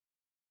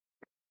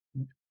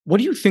What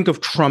do you think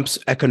of Trump's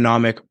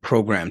economic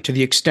program to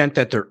the extent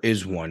that there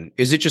is one?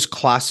 Is it just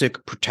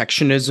classic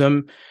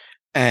protectionism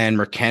and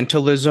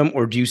mercantilism,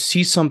 or do you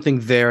see something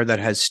there that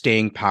has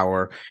staying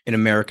power in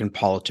American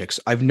politics?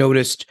 I've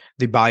noticed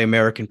the Buy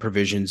American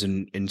provisions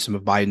in some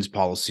of Biden's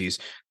policies.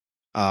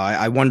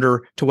 I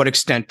wonder to what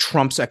extent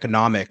Trump's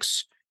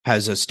economics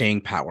has a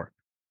staying power.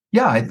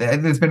 Yeah,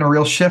 there's been a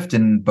real shift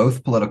in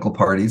both political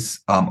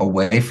parties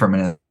away from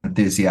an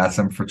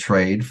enthusiasm for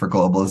trade, for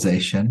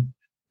globalization,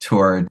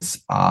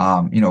 towards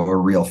a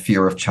real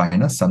fear of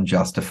China, some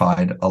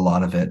justified, a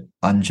lot of it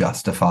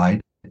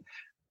unjustified.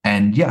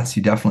 And yes,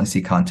 you definitely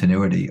see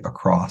continuity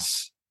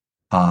across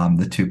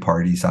the two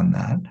parties on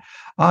that.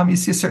 You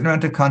see a certain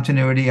amount of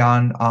continuity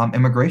on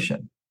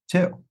immigration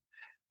too.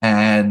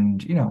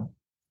 And,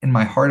 in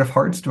my heart of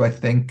hearts, do I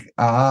think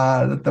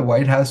that the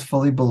White House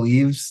fully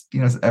believes,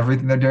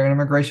 everything they're doing in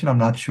immigration? I'm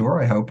not sure.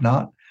 I hope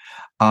not.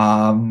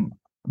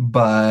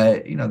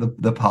 But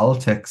the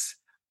politics,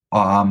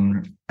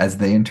 as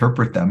they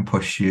interpret them,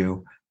 push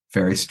you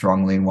very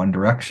strongly in one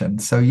direction.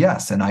 So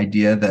yes, an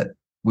idea that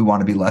we want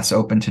to be less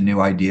open to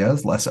new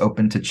ideas, less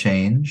open to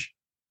change,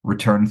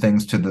 return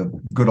things to the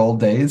good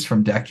old days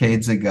from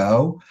decades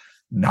ago,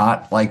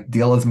 not like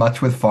deal as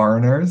much with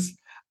foreigners.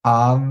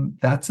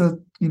 That's a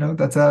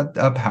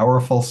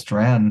powerful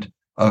strand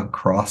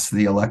across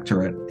the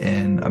electorate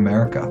in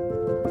America.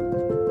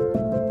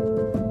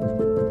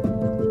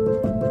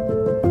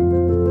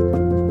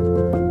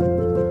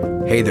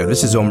 Hey there,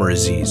 this is Omar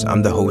Aziz.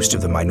 I'm the host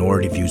of the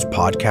Minority Views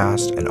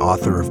podcast and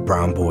author of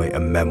Brown Boy, a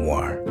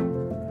memoir.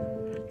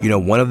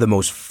 One of the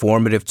most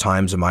formative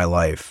times of my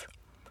life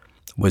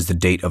was the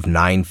date of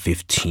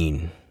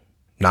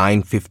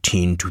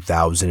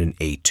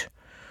 9/15/2008,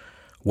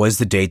 was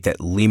the date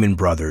that Lehman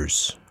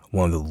Brothers,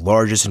 one of the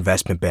largest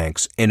investment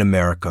banks in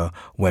America,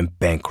 went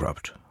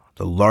bankrupt,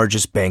 the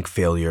largest bank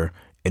failure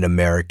in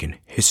American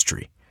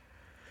history.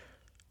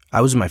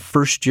 I was in my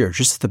first year,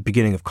 just at the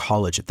beginning of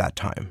college at that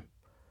time.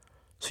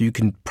 So you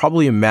can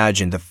probably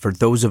imagine that for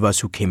those of us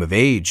who came of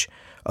age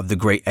of the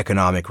great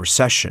economic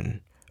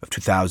recession of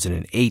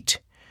 2008,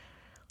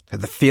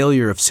 that the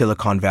failure of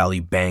Silicon Valley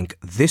Bank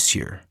this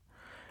year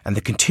and the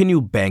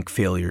continued bank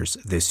failures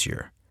this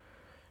year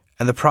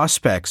and the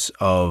prospects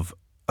of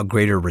a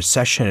greater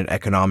recession and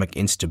economic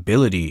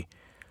instability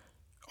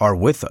are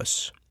with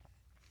us.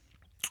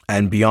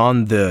 And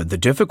beyond the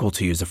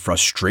difficulties, the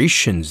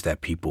frustrations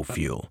that people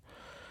feel,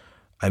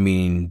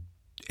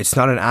 it's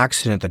not an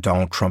accident that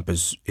Donald Trump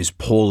is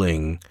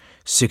polling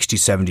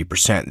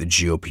 60-70% in the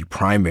GOP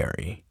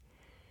primary.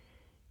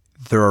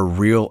 There are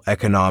real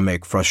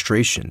economic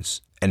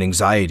frustrations and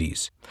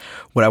anxieties.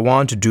 What I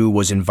wanted to do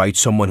was invite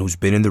someone who's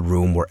been in the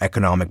room where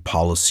economic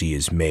policy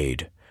is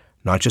made,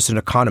 not just an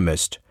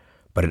economist,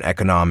 but an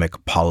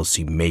economic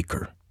policy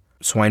maker.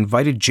 So I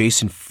invited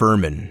Jason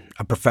Furman,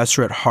 a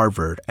professor at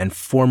Harvard and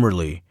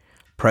formerly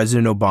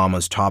President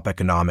Obama's top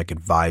economic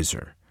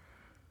advisor.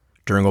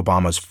 During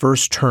Obama's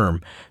first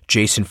term,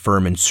 Jason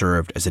Furman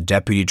served as a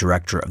deputy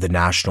director of the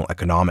National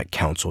Economic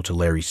Council to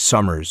Larry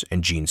Summers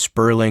and Gene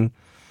Sperling.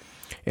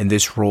 In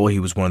this role, he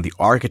was one of the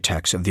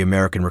architects of the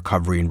American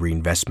Recovery and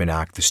Reinvestment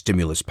Act, the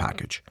stimulus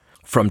package.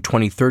 From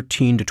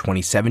 2013 to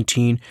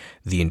 2017,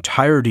 the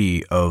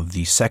entirety of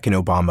the second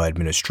Obama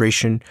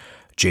administration,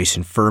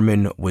 Jason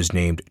Furman was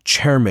named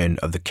chairman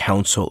of the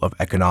Council of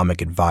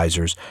Economic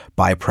Advisors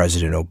by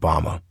President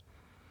Obama.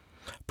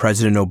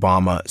 President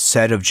Obama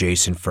said of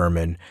Jason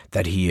Furman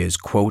that he is,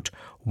 quote,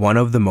 one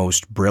of the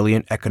most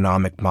brilliant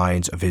economic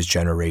minds of his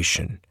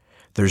generation.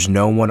 There's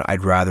no one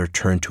I'd rather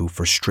turn to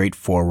for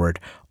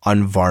straightforward,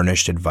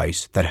 unvarnished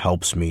advice that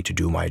helps me to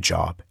do my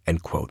job,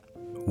 end quote.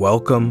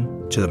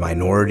 Welcome to the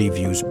Minority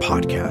Views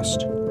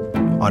podcast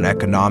on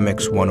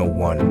Economics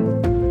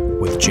 101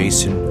 with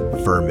Jason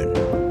Furman.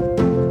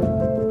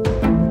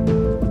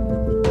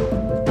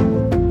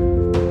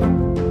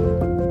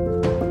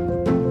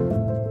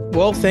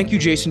 Well, thank you,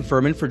 Jason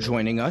Furman, for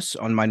joining us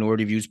on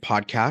Minority Views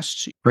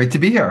podcast. Great to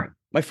be here.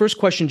 My first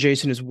question,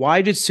 Jason, is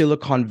why did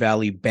Silicon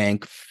Valley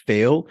Bank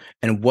fail,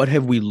 and what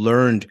have we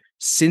learned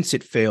since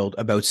it failed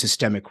about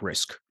systemic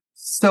risk?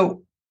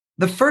 So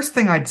the first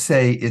thing I'd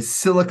say is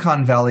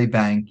Silicon Valley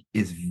Bank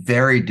is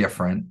very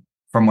different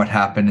from what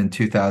happened in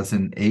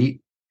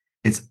 2008.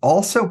 It's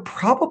also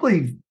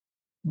probably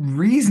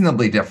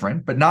reasonably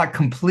different, but not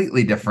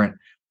completely different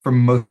from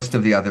most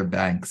of the other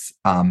banks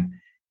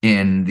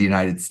in the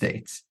United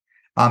States.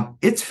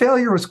 Its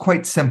failure was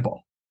quite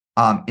simple.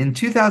 In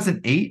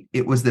 2008,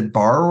 it was that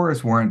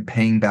borrowers weren't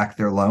paying back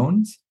their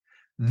loans.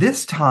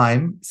 This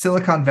time,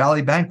 Silicon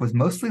Valley Bank was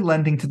mostly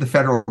lending to the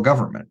federal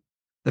government.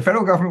 The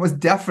federal government was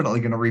definitely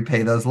going to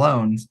repay those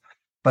loans,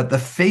 but the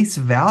face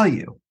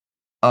value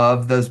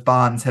of those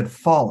bonds had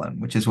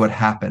fallen, which is what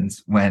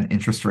happens when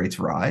interest rates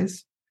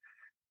rise.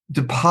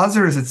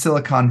 Depositors at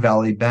Silicon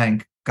Valley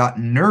Bank got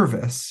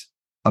nervous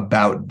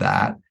about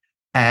that.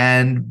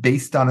 And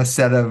based on a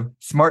set of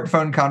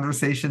smartphone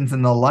conversations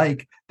and the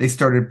like, they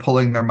started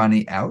pulling their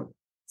money out.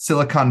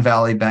 Silicon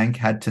Valley Bank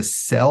had to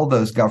sell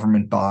those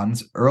government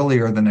bonds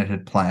earlier than it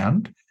had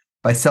planned.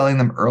 By selling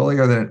them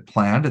earlier than it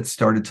planned, it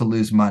started to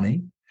lose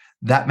money.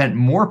 That meant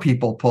more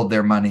people pulled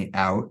their money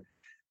out,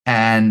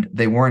 and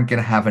they weren't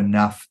going to have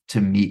enough to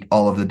meet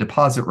all of the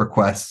deposit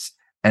requests.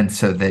 And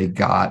so they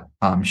got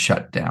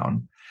shut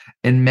down.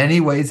 In many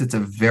ways, it's a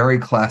very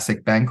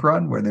classic bank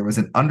run where there was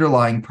an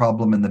underlying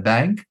problem in the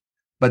bank,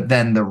 but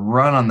then the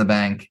run on the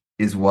bank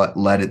is what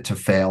led it to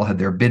fail. Had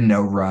there been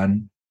no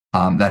run,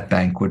 that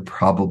bank would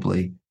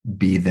probably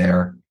be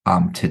there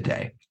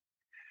today.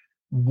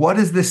 What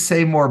does this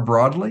say more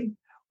broadly?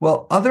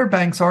 Well, other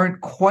banks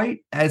aren't quite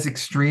as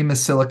extreme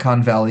as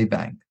Silicon Valley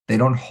Bank. They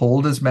don't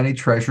hold as many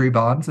treasury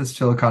bonds as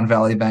Silicon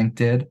Valley Bank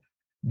did.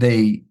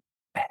 They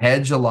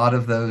hedge a lot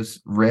of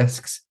those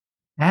risks,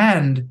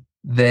 and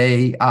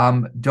they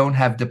don't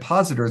have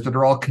depositors that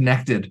are all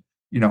connected,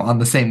 on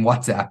the same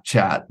WhatsApp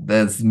chat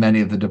as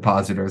many of the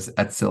depositors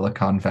at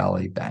Silicon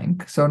Valley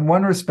Bank. So in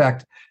one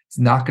respect, it's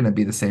not going to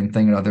be the same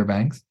thing at other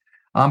banks.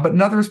 But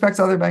in other respects,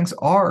 other banks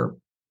are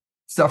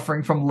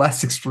suffering from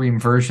less extreme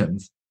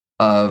versions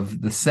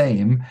of the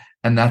same.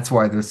 And that's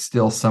why there's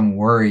still some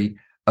worry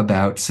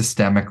about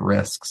systemic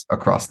risks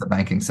across the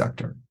banking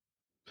sector.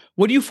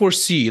 What do you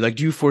foresee?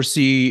 Do you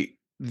foresee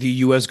the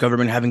US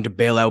government having to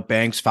bail out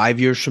banks 5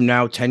 years from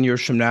now, 10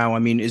 years from now? I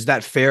mean, is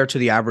that fair to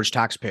the average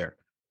taxpayer?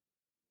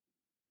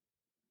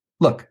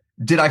 Look,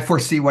 did I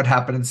foresee what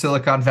happened in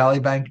Silicon Valley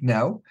Bank?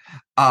 No.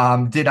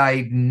 Did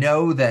I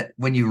know that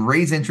when you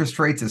raise interest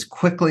rates as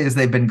quickly as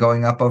they've been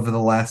going up over the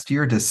last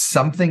year, does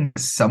something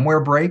somewhere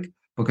break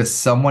because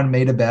someone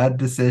made a bad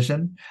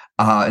decision?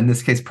 In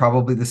this case,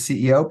 probably the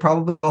CEO,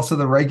 probably also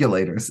the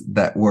regulators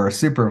that were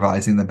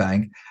supervising the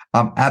bank.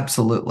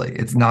 Absolutely.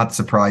 It's not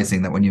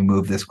surprising that when you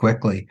move this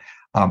quickly,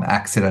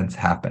 accidents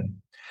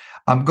happen.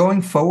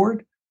 Going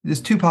forward,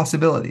 there's two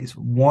possibilities.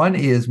 One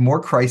is more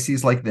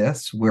crises like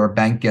this, where a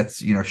bank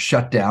gets,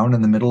 shut down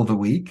in the middle of the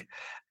week,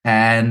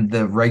 and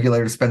the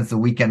regulator spends the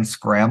weekend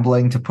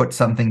scrambling to put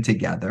something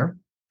together.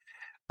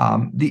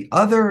 The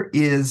other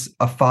is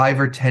a 5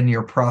 or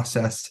 10-year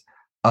process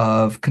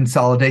of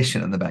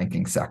consolidation in the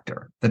banking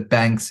sector. The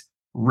banks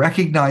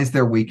recognize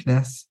their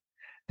weakness.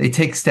 They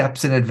take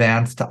steps in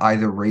advance to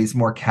either raise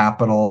more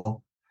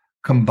capital,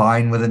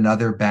 combine with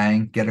another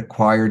bank, get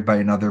acquired by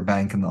another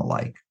bank, and the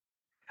like.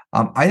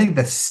 I think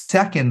the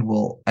second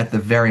will, at the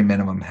very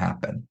minimum,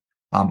 happen.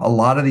 A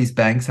lot of these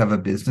banks have a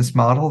business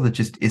model that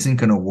just isn't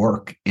going to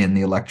work in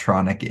the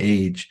electronic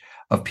age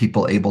of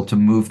people able to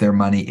move their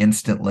money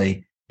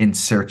instantly in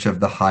search of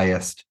the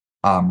highest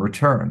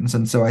returns.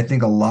 And so I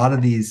think a lot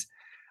of these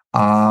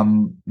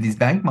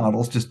bank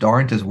models just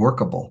aren't as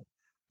workable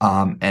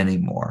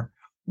anymore.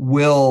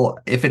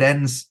 If it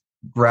ends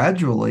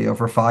gradually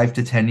over 5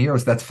 to 10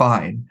 years, that's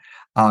fine.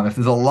 If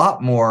there's a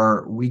lot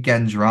more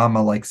weekend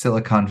drama like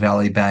Silicon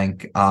Valley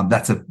Bank,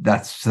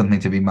 that's something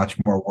to be much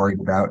more worried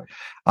about.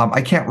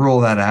 I can't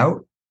rule that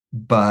out,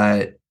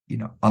 but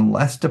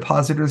unless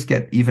depositors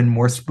get even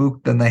more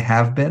spooked than they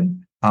have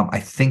been,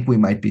 I think we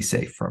might be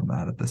safe from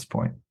that at this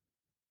point.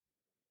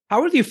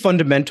 How are the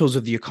fundamentals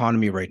of the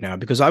economy right now?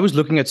 Because I was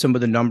looking at some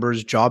of the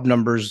numbers. Job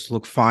numbers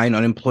look fine.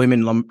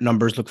 Unemployment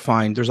numbers look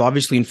fine. There's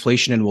obviously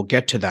inflation, and we'll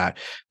get to that.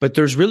 But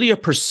there's really a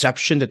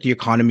perception that the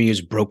economy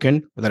is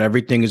broken, that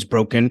everything is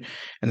broken,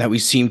 and that we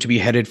seem to be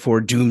headed for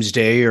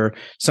doomsday or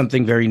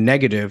something very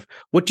negative.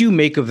 What do you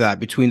make of that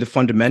between the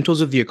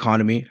fundamentals of the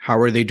economy, how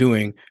are they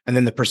doing, and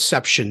then the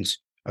perceptions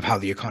of how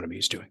the economy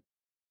is doing?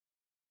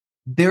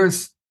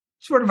 There's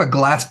sort of a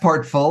glass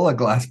part full, a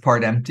glass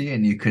part empty,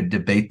 and you could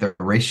debate the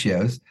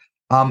ratios.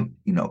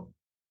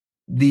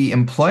 The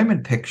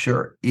employment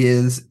picture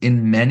is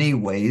in many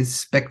ways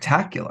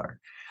spectacular.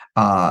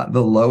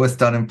 The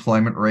lowest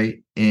unemployment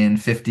rate in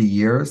 50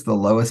 years, the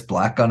lowest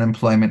Black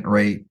unemployment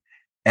rate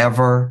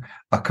ever,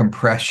 a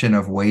compression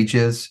of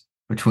wages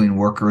between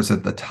workers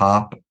at the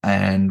top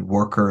and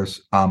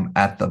workers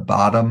at the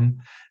bottom,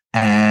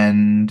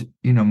 and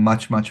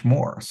much, much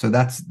more. So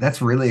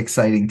that's really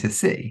exciting to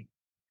see.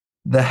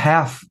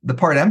 The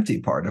part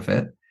empty part of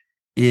it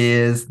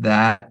is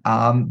that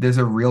there's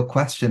a real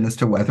question as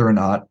to whether or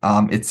not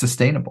it's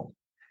sustainable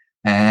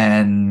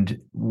and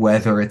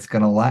whether it's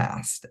going to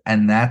last.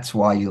 And that's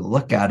why you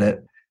look at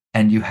it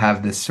and you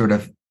have this sort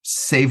of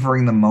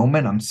savoring the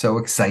moment. I'm so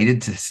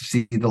excited to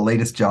see the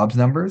latest jobs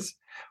numbers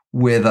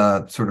with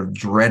a sort of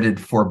dreaded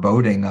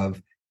foreboding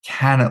of,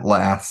 can it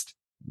last?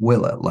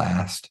 Will it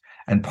last?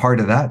 And part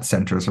of that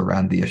centers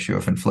around the issue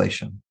of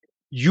inflation.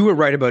 You were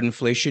right about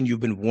inflation. You've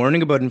been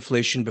warning about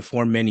inflation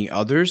before many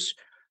others.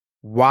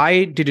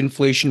 Why did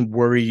inflation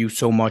worry you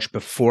so much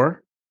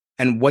before?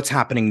 And what's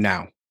happening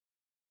now?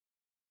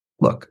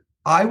 Look,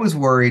 I was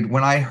worried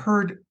when I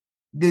heard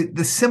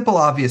the simple,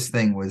 obvious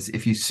thing was,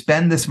 if you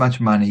spend this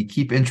much money,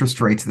 keep interest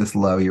rates this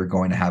low, you're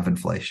going to have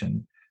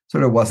inflation.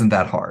 Sort of wasn't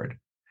that hard.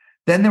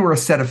 Then there were a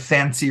set of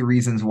fancy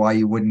reasons why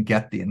you wouldn't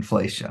get the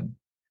inflation.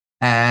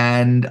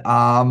 And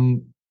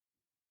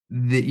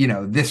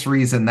this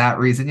reason, that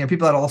reason,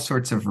 people had all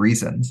sorts of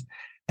reasons,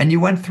 and you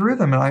went through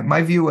them. And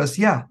my view was,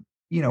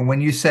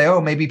 when you say,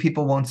 oh, maybe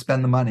people won't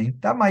spend the money,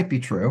 that might be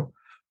true.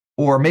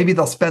 Or maybe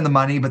they'll spend the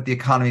money, but the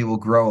economy will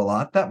grow a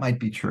lot. That might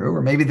be true.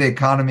 Or maybe the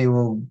economy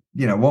will,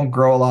 won't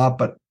grow a lot,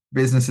 but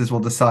businesses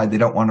will decide they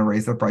don't want to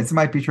raise their price. It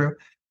might be true.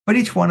 But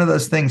each one of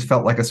those things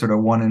felt like a sort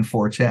of 1 in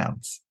 4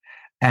 chance.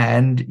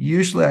 And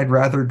usually I'd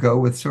rather go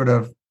with sort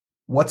of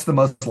what's the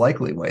most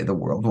likely way the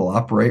world will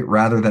operate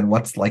rather than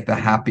what's like the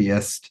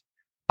happiest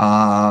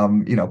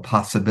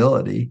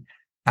possibility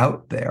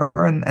out there.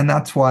 And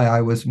that's why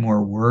I was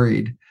more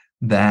worried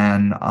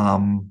than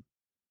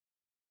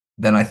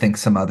I think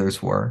some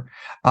others were.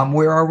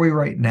 Where are we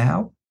right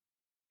now?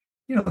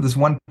 There's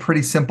one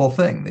pretty simple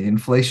thing. The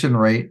inflation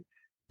rate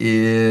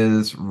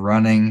is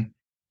running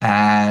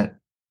at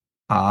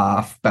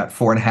about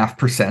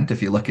 4.5%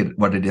 if you look at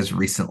what it is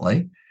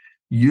recently.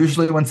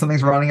 Usually when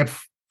something's running at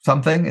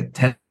something, it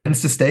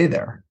tends to stay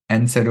there.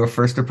 And so to a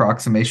first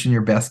approximation,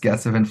 your best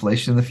guess of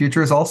inflation in the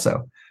future is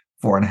also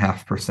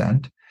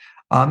 4.5%.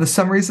 There's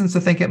some reasons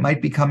to think it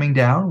might be coming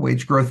down.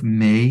 Wage growth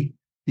may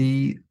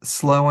be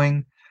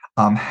slowing.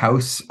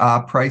 House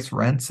price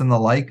rents and the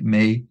like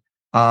may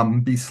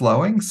be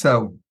slowing.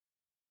 So,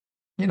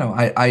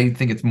 I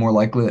think it's more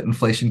likely that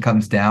inflation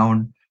comes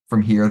down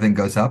from here than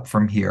goes up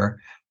from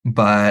here.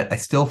 But I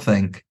still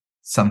think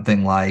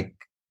something like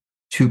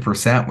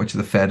 2%, which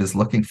the Fed is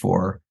looking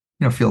for,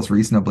 feels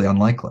reasonably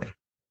unlikely.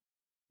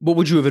 What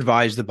would you have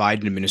advised the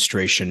Biden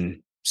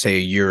administration, say,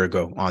 a year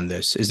ago on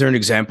this? Is there an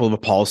example of a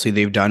policy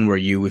they've done where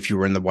you, if you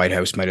were in the White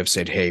House, might have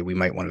said, hey, we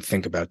might want to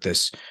think about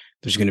this?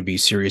 There's going to be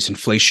serious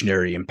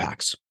inflationary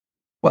impacts.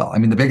 Well, I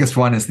mean, the biggest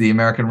one is the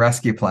American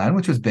Rescue Plan,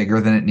 which was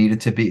bigger than it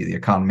needed to be. The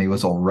economy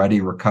was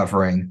already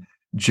recovering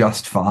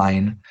just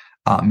fine.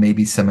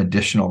 Maybe some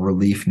additional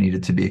relief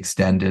needed to be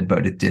extended,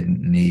 but it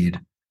didn't need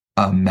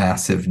a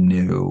massive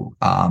new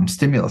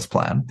stimulus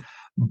plan.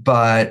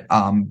 But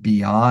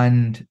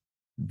beyond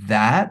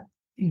that,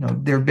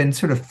 there have been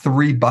sort of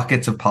 3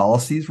 buckets of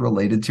policies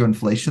related to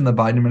inflation the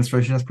Biden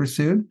administration has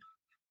pursued.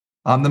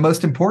 The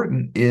most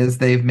important is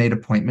they've made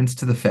appointments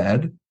to the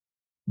Fed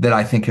that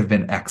I think have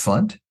been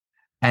excellent.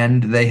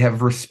 And they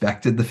have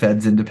respected the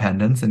Fed's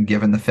independence and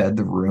given the Fed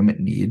the room it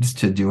needs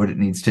to do what it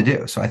needs to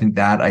do. So I think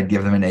that I'd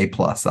give them an A+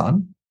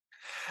 on.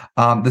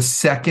 The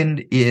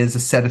second is a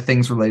set of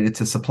things related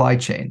to supply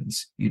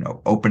chains,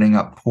 opening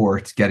up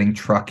ports, getting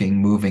trucking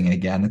moving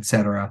again, et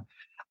cetera.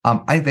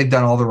 I think they've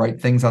done all the right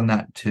things on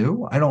that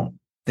too. I don't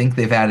think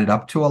they've added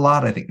up to a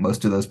lot. I think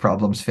most of those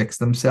problems fix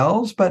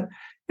themselves, but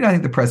I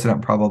think the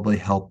president probably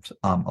helped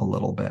a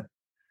little bit.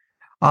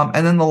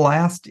 And then the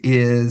last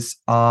is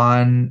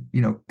on,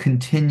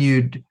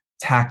 continued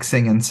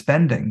taxing and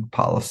spending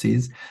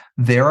policies.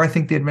 There, I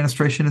think the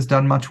administration has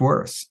done much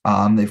worse.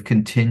 They've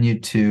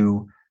continued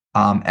to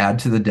add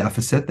to the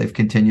deficit. They've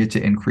continued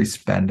to increase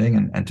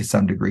spending and to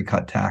some degree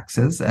cut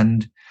taxes.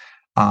 And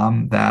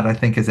that, I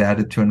think, has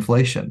added to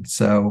inflation.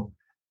 So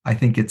I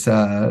think it's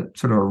a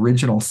sort of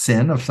original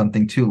sin of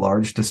something too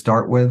large to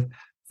start with,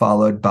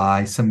 followed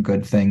by some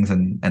good things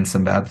and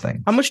some bad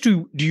things. How much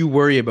do you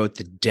worry about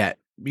the debt?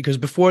 Because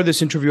before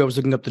this interview, I was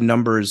looking up the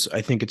numbers.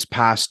 I think it's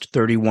past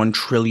 $31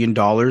 trillion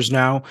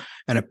now.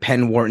 And a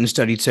Penn Wharton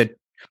study said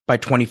by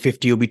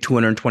 2050, it'll be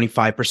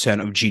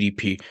 225% of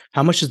GDP.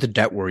 How much does the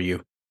debt worry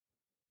you?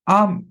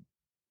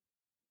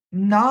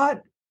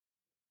 Not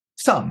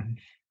some.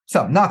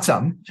 Not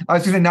some. I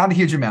was going to say not a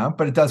huge amount,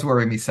 but it does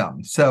worry me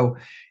some. So,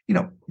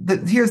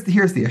 here's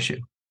the issue.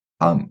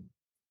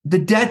 The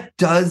debt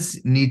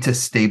does need to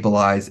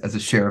stabilize as a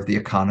share of the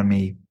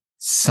economy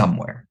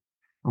somewhere.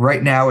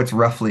 Right now, it's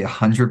roughly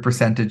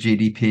 100% of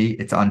GDP.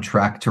 It's on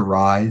track to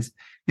rise.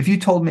 If you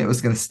told me it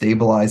was going to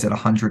stabilize at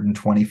 125%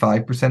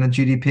 of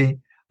GDP,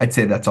 I'd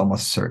say that's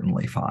almost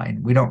certainly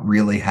fine. We don't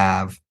really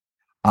have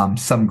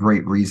some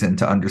great reason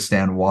to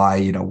understand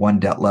why, one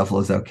debt level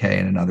is okay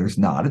and another's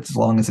not. It's as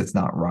long as it's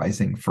not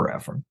rising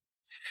forever.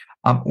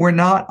 We're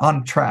not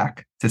on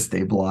track to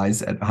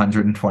stabilize at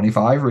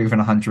 125 or even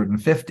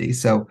 150.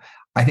 So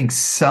I think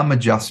some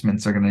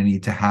adjustments are going to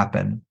need to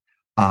happen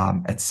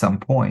at some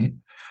point.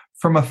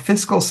 From a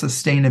fiscal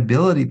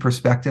sustainability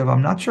perspective,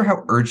 I'm not sure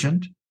how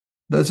urgent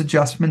those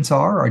adjustments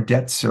are. Our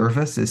debt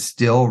service is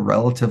still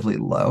relatively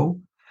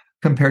low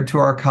compared to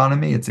our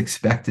economy. It's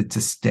expected to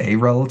stay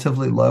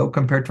relatively low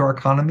compared to our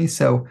economy.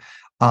 So,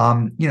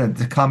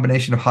 the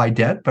combination of high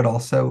debt, but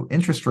also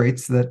interest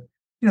rates that,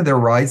 they're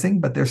rising,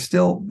 but they're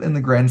still in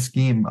the grand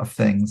scheme of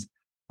things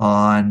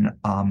on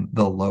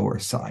the lower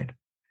side.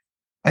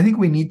 I think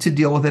we need to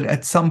deal with it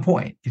at some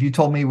point. If you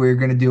told me we were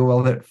going to deal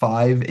with it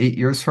 5-8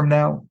 years from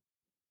now,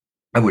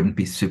 I wouldn't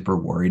be super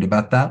worried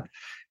about that.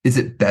 Is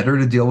it better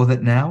to deal with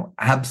it now?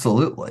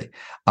 Absolutely.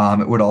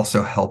 It would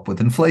also help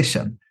with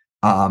inflation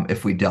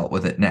if we dealt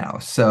with it now.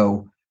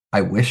 So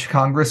I wish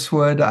Congress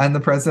would and the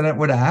president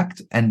would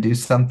act and do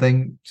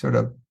something sort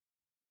of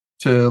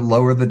to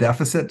lower the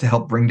deficit to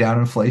help bring down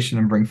inflation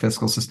and bring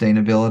fiscal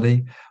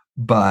sustainability.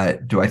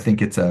 But do I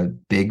think it's a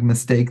big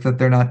mistake that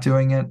they're not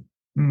doing it?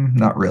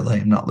 Not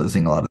really. I'm not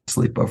losing a lot of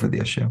sleep over the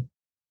issue.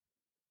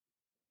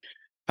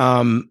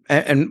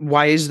 And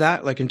why is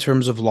that? Like in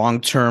terms of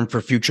long term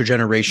for future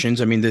generations?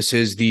 I mean, this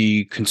is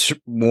the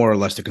more or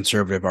less the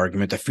conservative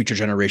argument that future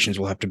generations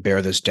will have to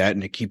bear this debt,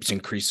 and it keeps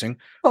increasing.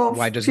 Well,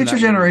 Why doesn't future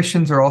that worry you?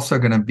 generations are also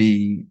going to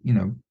be,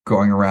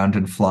 going around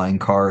in flying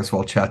cars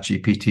while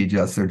ChatGPT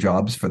does their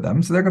jobs for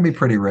them. So they're going to be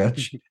pretty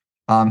rich.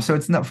 So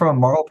it's not from a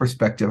moral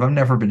perspective. I've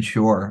never been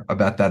sure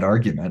about that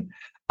argument.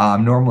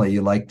 Normally,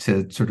 you like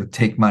to sort of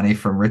take money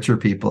from richer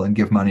people and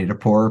give money to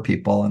poorer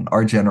people, and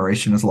our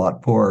generation is a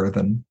lot poorer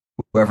than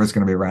whoever's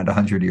going to be around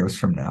 100 years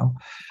from now.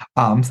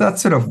 So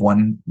that's sort of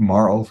one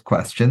moral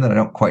question that I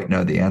don't quite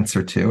know the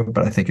answer to,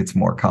 but I think it's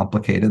more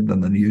complicated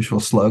than the usual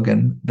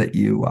slogan that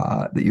you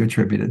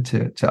attributed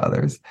to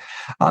others.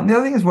 The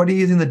other thing is, what are you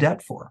using the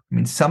debt for? I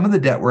mean, some of the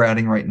debt we're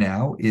adding right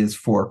now is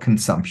for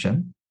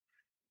consumption,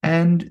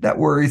 and that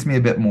worries me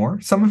a bit more.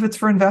 Some of it's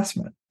for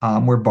investment.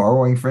 We're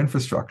borrowing for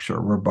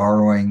infrastructure. We're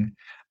borrowing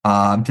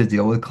to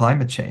deal with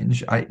climate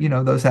change.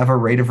 Those have a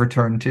rate of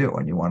return too,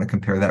 and you want to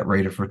compare that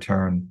rate of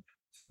return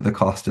to the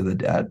cost of the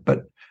debt.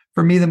 But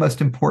for me, the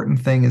most important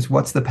thing is,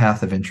 what's the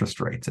path of interest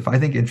rates? If I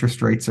think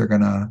interest rates are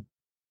going to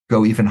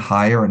go even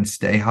higher and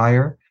stay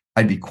higher,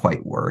 I'd be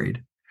quite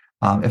worried.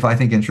 If I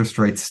think interest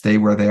rates stay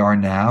where they are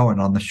now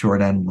and on the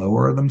short end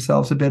lower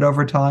themselves a bit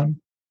over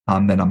time,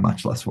 then I'm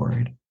much less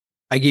worried.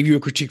 I gave you a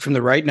critique from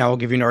the right. Now I'll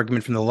give you an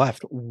argument from the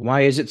left.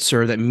 Why is it,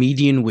 sir, that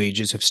median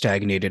wages have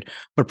stagnated,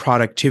 but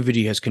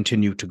productivity has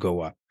continued to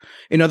go up?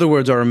 In other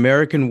words, are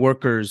American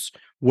workers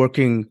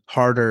working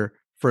harder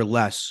for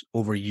less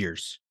over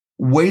years?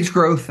 Wage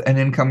growth and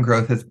income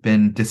growth has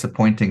been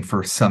disappointing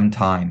for some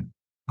time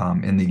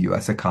in the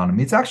US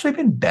economy. It's actually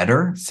been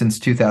better since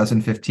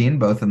 2015,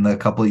 both in the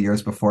couple of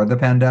years before the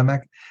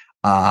pandemic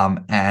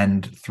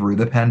and through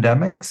the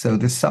pandemic. So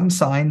there's some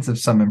signs of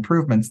some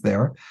improvements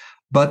there.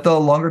 But the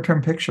longer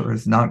term picture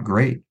is not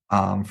great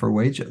for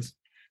wages.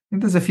 I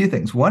think there's a few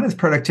things. One is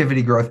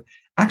productivity growth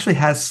actually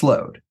has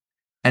slowed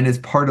and is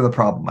part of the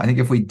problem. I think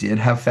if we did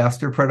have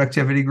faster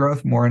productivity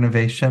growth, more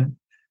innovation,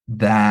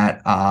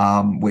 that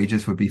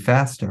wages would be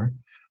faster.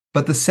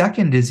 But the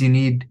second is, you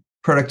need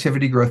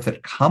productivity growth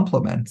that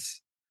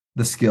complements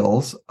the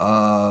skills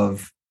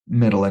of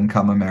middle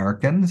income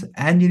Americans.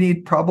 And you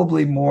need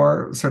probably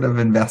more sort of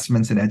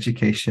investments in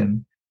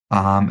education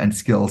and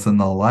skills and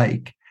the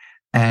like.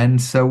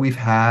 And so we've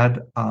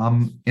had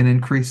an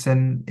increase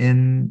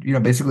in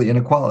basically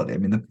inequality. I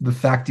mean, the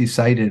fact you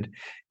cited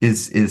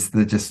is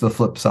just the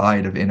flip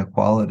side of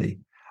inequality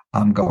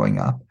going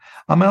up.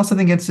 I also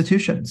think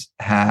institutions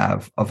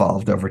have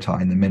evolved over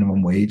time. The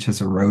minimum wage has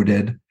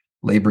eroded.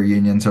 Labor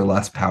unions are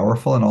less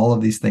powerful, and all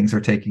of these things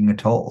are taking a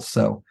toll.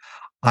 So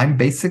I'm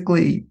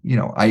basically,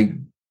 I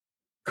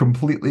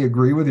completely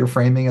agree with your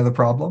framing of the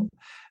problem.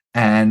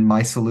 And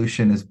my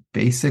solution is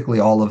basically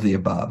all of the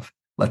above.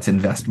 Let's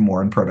invest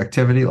more in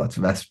productivity. Let's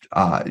invest,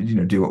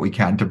 do what we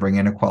can to bring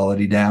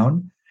inequality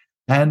down.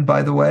 And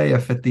by the way,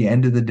 if at the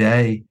end of the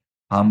day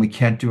we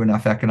can't do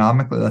enough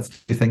economically, let's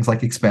do things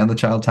like expand the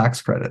child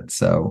tax credit,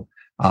 so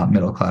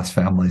middle-class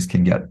families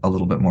can get a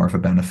little bit more of a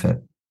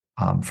benefit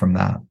from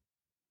that.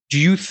 Do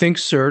you think,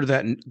 sir,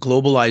 that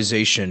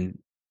globalization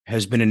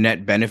has been a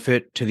net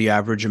benefit to the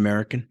average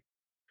American?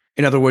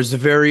 In other words,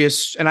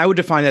 and I would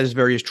define that as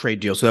various trade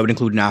deals. So that would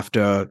include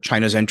NAFTA,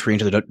 China's entry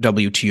into the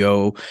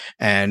WTO,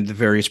 and the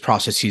various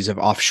processes of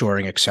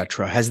offshoring, et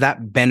cetera. Has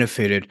that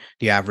benefited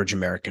the average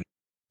American?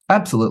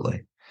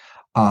 Absolutely.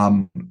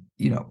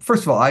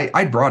 First of all,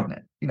 I'd broaden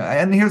it.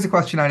 And here's a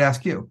question I'd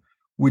ask you: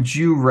 would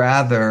you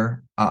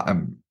rather,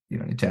 you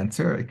don't need to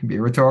answer, it can be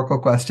a rhetorical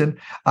question,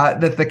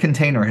 that the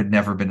container had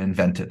never been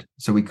invented,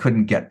 so we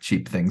couldn't get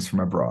cheap things from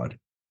abroad?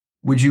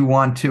 Would you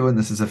want to, and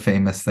this is a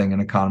famous thing an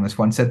economist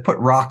once said, put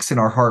rocks in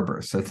our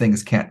harbors so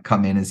things can't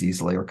come in as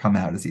easily or come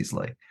out as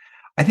easily?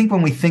 I think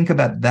when we think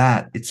about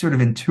that, it's sort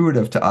of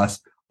intuitive to us.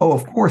 Oh,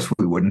 of course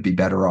we wouldn't be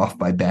better off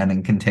by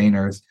banning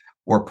containers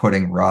or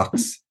putting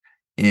rocks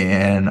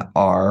in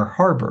our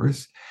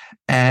harbors.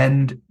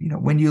 And,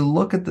 when you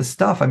look at the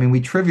stuff, I mean,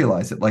 we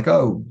trivialize it like,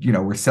 oh,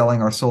 we're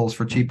selling our souls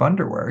for cheap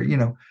underwear.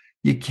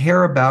 You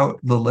care about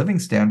the living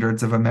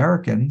standards of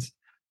Americans.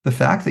 The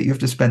fact that you have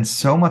to spend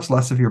so much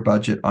less of your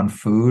budget on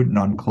food and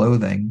on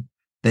clothing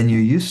than you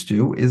used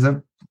to is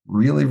a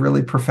really,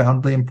 really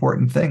profoundly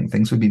important thing.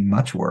 Things would be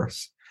much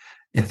worse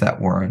if that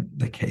weren't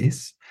the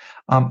case.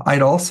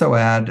 I'd also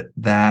add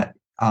that,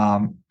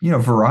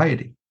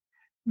 variety.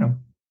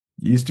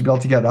 You used to be able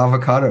to get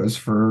avocados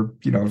for,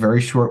 a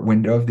very short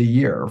window of the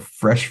year.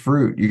 Fresh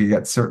fruit. You could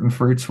get certain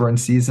fruits were in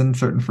season,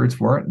 certain fruits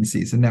weren't in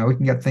season. Now we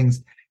can get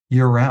things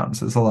year round.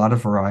 So there's a lot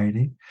of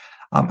variety.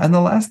 And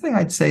the last thing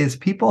I'd say is,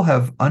 people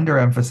have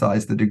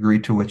underemphasized the degree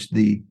to which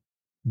the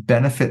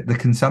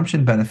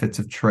consumption benefits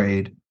of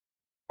trade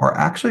are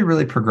actually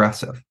really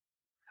progressive.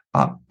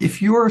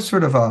 If you're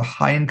sort of a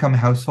high-income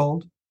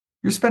household,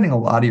 you're spending a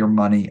lot of your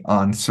money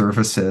on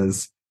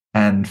services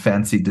and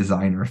fancy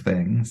designer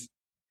things.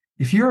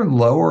 If you're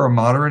lower or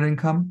moderate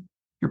income,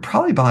 you're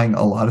probably buying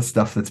a lot of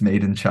stuff that's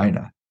made in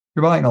China.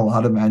 You're buying a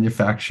lot of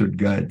manufactured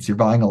goods. You're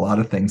buying a lot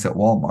of things at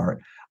Walmart.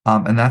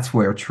 And that's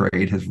where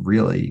trade has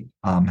really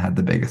had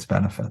the biggest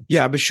benefits.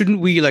 Yeah, but shouldn't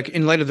we, like,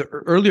 in light of the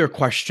earlier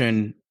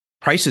question,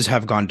 prices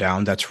have gone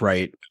down. That's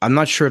right. I'm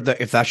not sure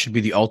if that should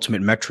be the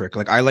ultimate metric.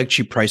 Like, I like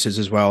cheap prices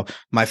as well.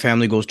 My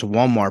family goes to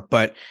Walmart,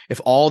 but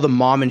if all the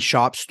mom and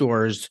shop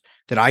stores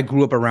that I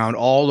grew up around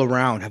all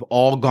around have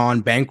all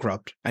gone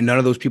bankrupt and none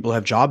of those people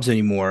have jobs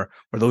anymore,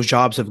 or those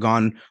jobs have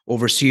gone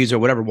overseas or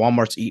whatever,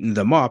 Walmart's eaten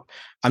them up.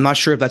 I'm not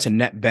sure if that's a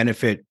net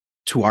benefit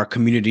to our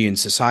community and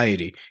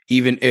society,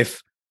 even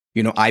if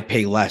I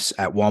pay less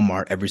at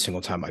Walmart every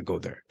single time I go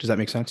there. Does that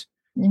make sense?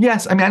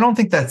 Yes, I mean I don't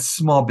think that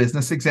small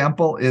business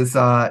example is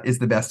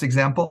the best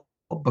example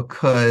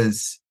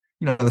because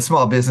the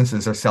small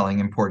businesses are selling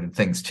important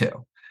things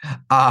too.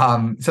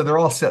 So they're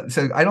all so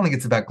I don't think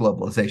it's about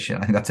globalization. I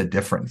think that's a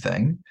different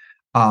thing.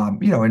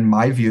 In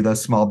my view,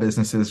 those small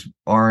businesses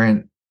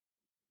aren't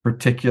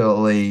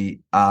particularly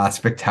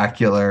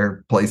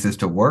spectacular places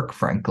to work,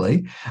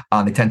 frankly.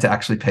 They tend to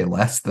actually pay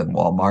less than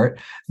Walmart.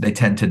 They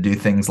tend to do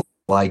things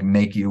like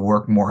make you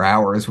work more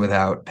hours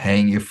without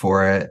paying you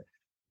for it.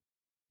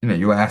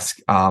 You ask,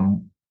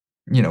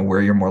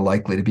 where you're more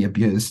likely to be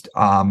abused.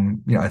 I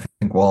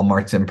think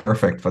Walmart's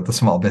imperfect, but the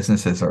small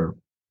businesses are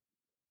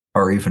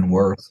even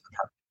worse.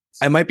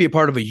 I might be a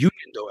part of a union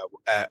though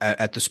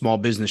at the small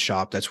business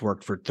shop that's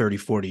worked for 30,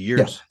 40 Yeah.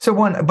 years.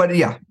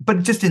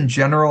 But just in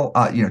general,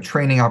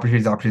 training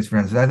opportunities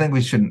for business. I think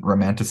we shouldn't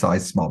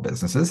romanticize small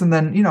businesses. And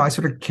then, I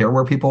sort of care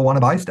where people want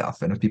to buy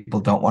stuff. And if people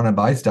don't want to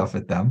buy stuff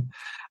at them,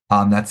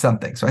 that's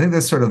something. So I think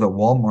there's sort of the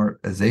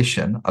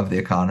Walmartization of the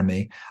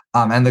economy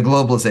and the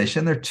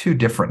globalization. They're two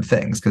different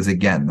things because,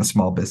 again, the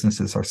small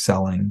businesses are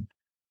selling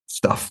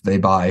stuff they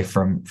buy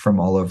from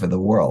all over the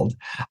world.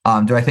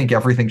 Do I think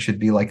everything should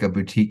be like a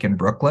boutique in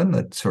Brooklyn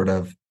that's sort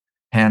of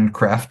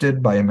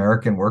handcrafted by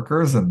American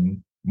workers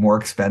and more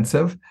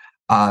expensive?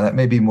 That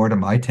may be more to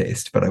my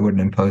taste, but I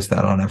wouldn't impose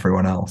that on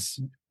everyone else.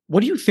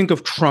 What do you think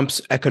of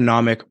Trump's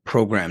economic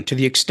program to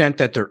the extent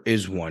that there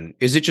is one?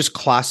 Is it just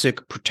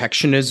classic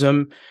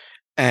protectionism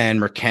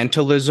and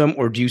mercantilism,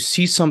 or do you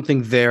see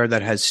something there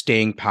that has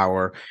staying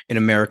power in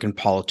American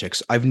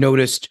politics? I've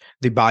noticed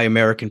the Buy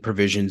American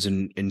provisions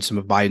in some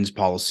of Biden's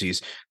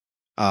policies.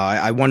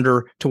 I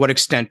wonder to what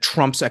extent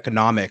Trump's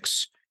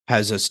economics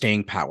has a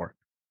staying power.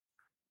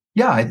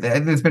 Yeah,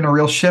 there's been a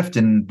real shift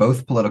in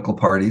both political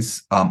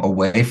parties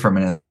away from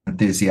an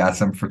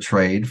enthusiasm for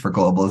trade, for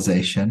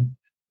globalization,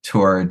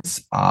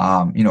 towards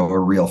a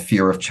real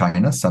fear of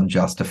China, some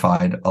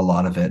justified, a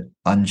lot of it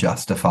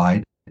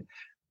unjustified.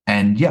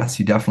 And yes,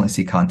 you definitely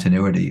see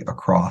continuity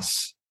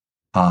across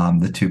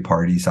the two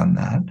parties on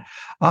that.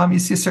 You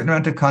see a certain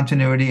amount of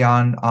continuity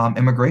on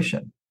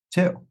immigration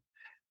too.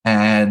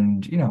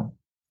 And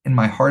in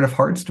my heart of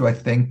hearts, do I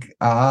think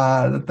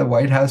that the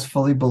White House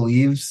fully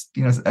believes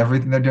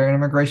everything they're doing in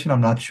immigration?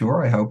 I'm not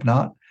sure. I hope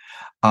not.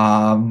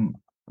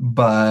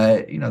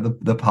 But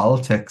the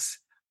politics,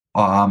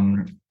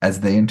 as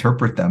they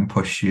interpret them,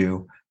 push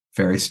you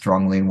very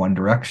strongly in one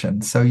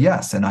direction. So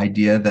yes, an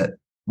idea that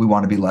we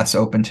want to be less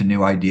open to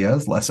new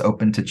ideas, less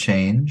open to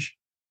change,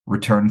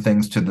 return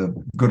things to the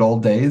good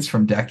old days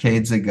from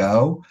decades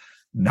ago,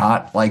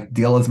 not like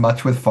deal as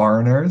much with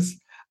foreigners.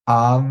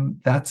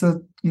 That's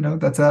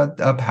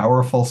a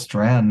powerful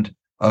strand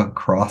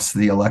across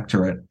the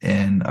electorate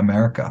in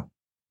America.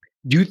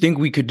 Do you think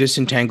we could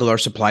disentangle our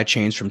supply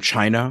chains from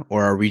China,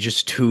 or are we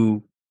just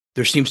too?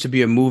 There seems to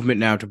be a movement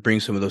now to bring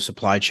some of those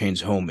supply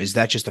chains home. Is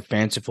that just a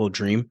fanciful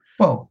dream?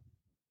 Well,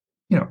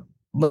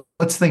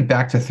 let's think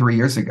back to 3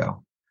 years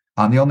ago.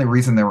 The only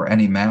reason there were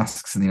any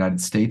masks in the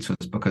United States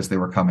was because they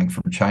were coming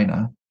from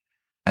China.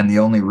 And the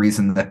only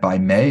reason that by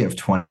May of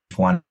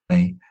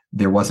 2020,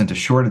 there wasn't a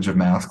shortage of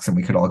masks and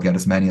we could all get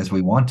as many as we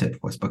wanted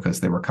was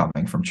because they were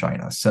coming from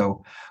China.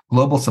 So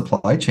global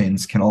supply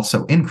chains can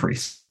also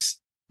increase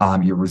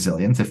your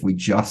resilience. If we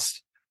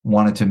just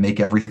wanted to make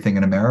everything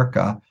in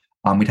America,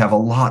 we'd have a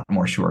lot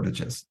more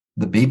shortages.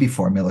 The baby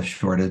formula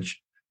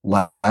shortage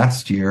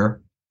last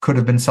year could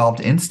have been solved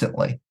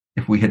instantly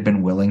if we had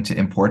been willing to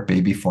import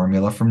baby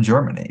formula from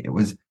Germany. It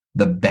was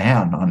the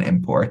ban on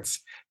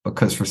imports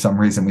because for some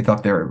reason we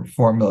thought their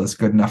formula is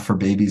good enough for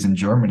babies in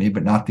Germany,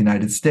 but not the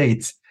United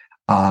States,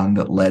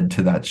 that led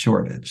to that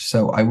shortage.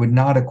 So I would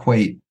not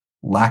equate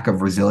lack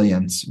of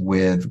resilience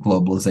with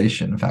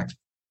globalization. In fact,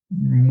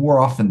 more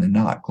often than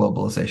not,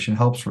 globalization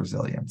helps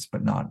resilience,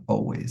 but not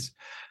always.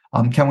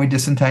 Can we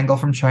disentangle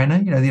from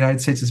China? The United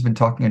States has been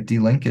talking at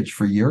delinkage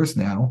for years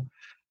now.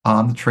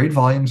 The trade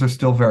volumes are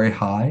still very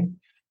high.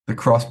 The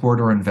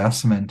cross-border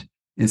investment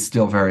is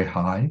still very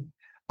high.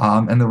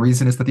 And the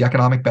reason is that the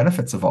economic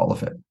benefits of all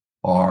of it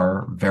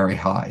are very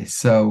high.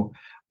 So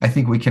I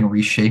think we can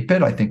reshape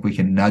it. I think we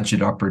can nudge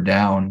it up or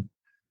down.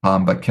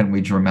 But can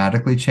we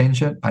dramatically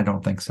change it? I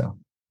don't think so.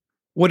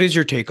 What is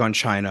your take on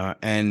China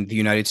and the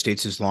United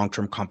States'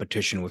 long-term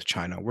competition with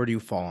China? Where do you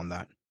fall on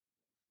that?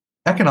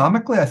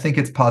 Economically, I think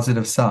it's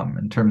positive sum.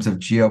 In terms of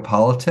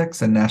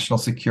geopolitics and national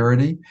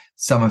security,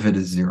 some of it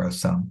is zero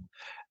sum.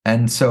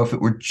 And so if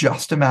it were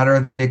just a matter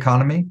of the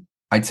economy,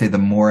 I'd say the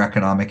more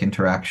economic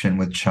interaction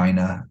with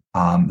China,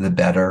 the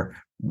better.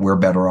 we're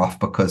better off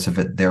because of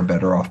it. They're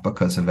better off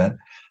because of it.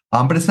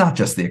 But it's not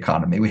just the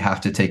economy. We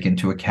have to take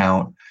into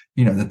account,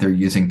 that they're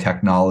using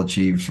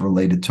technologies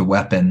related to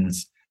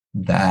weapons,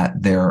 that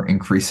they're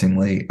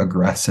increasingly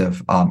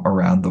aggressive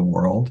around the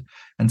world.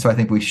 And so I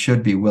think we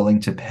should be willing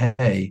to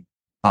pay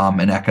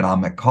an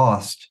economic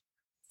cost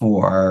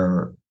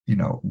for,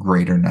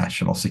 greater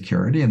national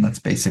security. And that's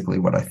basically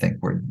what I think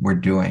we're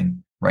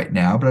doing right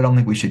now. But I don't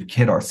think we should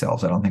kid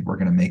ourselves. I don't think we're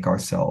going to make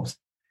ourselves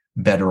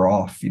better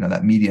off.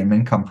 That medium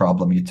income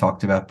problem you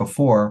talked about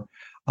before,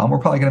 we're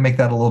probably going to make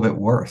that a little bit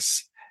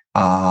worse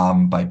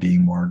by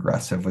being more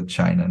aggressive with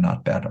China,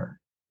 not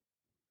better.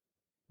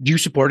 Do you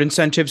support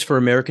incentives for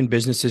American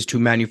businesses to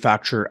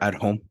manufacture at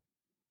home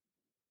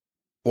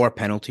or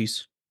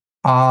penalties?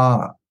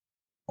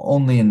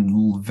 Only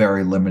in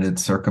very limited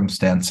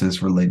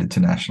circumstances related to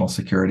national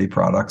security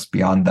products.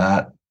 Beyond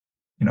that,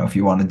 if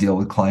you want to deal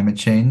with climate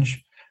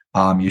change,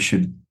 you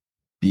should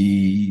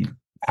be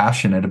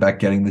passionate about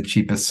getting the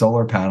cheapest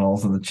solar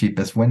panels and the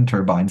cheapest wind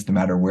turbines, no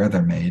matter where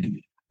they're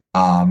made.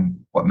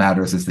 What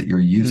matters is that you're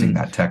using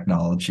that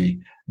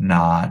technology,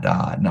 not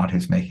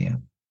who's making it.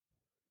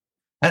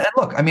 And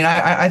look,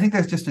 I think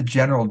there's just a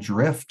general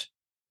drift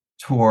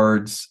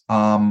towards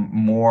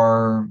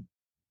more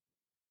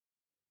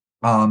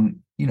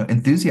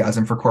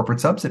enthusiasm for corporate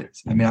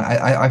subsidies.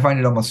 I find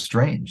it almost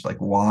strange. Like,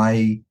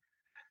 why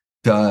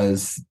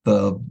does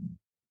a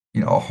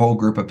whole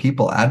group of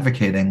people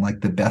advocating like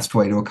the best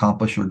way to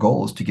accomplish your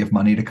goal is to give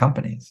money to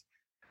companies?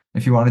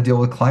 If you want to deal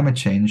with climate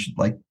change,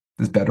 like,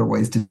 there's better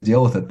ways to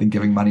deal with it than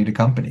giving money to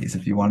companies.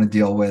 If you want to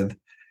deal with,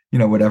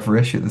 whatever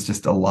issue, there's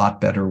just a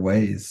lot better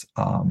ways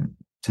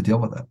to deal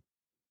with it.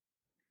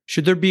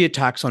 Should there be a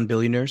tax on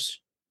billionaires?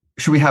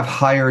 Should we have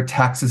higher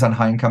taxes on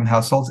high-income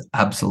households?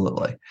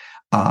 Absolutely.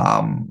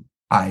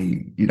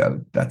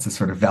 That's a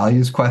sort of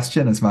values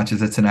question as much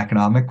as it's an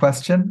economic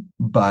question,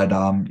 but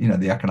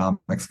the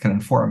economics can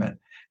inform it.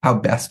 How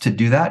best to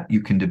do that?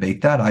 You can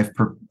debate that.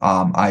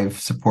 I've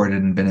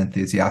supported and been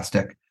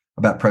enthusiastic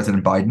about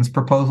President Biden's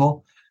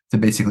proposal to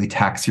basically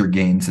tax your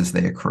gains as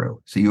they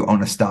accrue. So you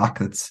own a stock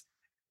that's,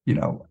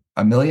 $1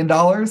 million.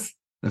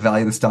 The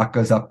value of the stock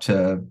goes up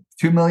to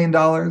 $2 million.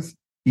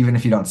 Even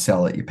if you don't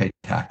sell it, you pay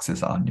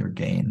taxes on your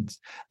gains.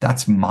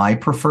 That's my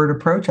preferred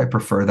approach. I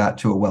prefer that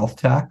to a wealth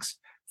tax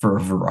for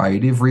a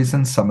variety of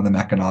reasons, some of them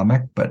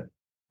economic, but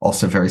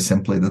also very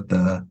simply that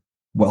the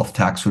wealth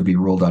tax would be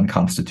ruled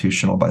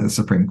unconstitutional by the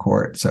Supreme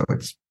Court. So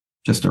it's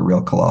just a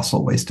real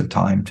colossal waste of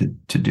time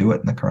to do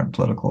it in the current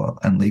political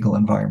and legal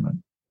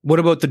environment. What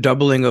about the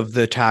doubling of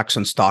the tax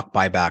on stock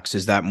buybacks?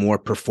 Is that more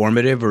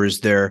performative, or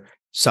is there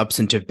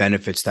substantive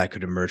benefits that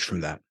could emerge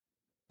from that?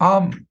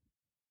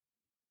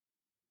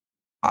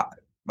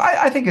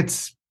 I think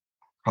it's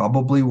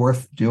probably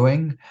worth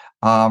doing.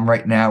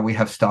 Right now, we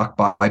have stock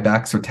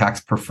buybacks or tax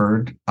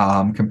preferred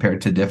compared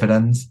to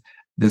dividends.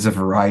 There's a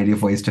variety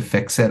of ways to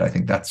fix it. I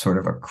think that's sort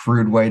of a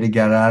crude way to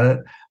get at it,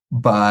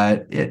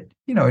 but it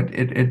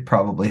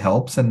probably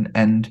helps.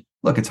 And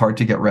look, it's hard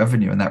to get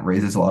revenue, and that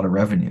raises a lot of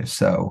revenue.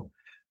 So,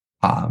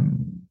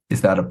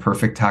 is that a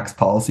perfect tax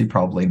policy?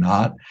 Probably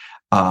not.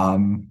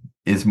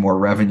 Is more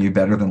revenue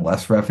better than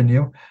less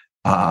revenue?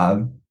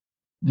 Almost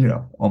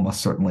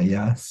certainly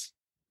yes.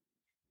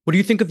 What do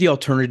you think of the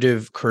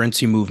alternative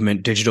currency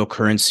movement, digital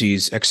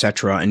currencies,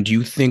 etc.? And do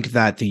you think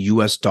that the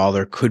US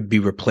dollar could be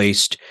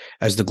replaced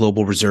as the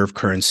global reserve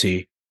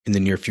currency in the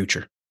near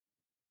future?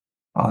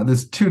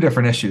 There's two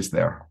different issues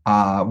there.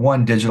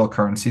 One, digital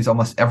currencies.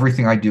 Almost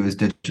everything I do is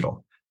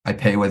digital. I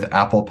pay with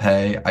Apple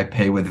Pay. I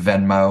pay with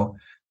Venmo.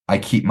 I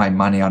keep my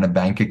money on a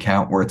bank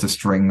account where it's a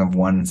string of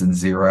ones and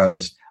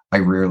zeros. I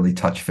rarely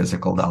touch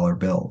physical dollar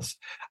bills.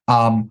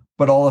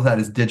 But all of that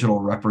is digital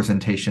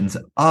representations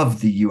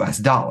of the US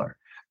dollar.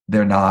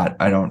 They're not,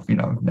 I don't,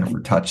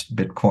 never touched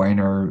Bitcoin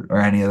or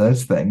any of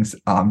those things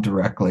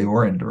directly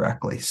or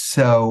indirectly.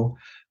 So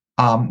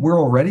we're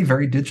already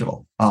very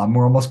digital.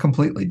 We're almost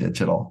completely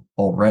digital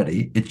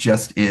already. It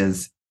just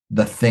is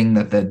the thing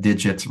that the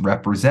digits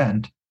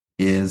represent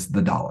is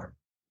the dollar.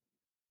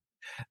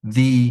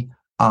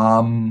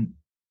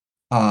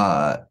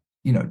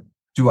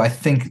 Do I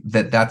think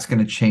that that's going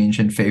to change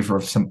in favor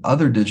of some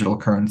other digital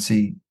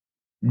currency?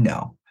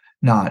 No,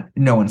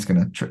 no one's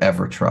going to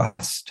ever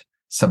trust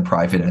some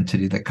private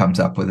entity that comes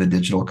up with a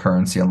digital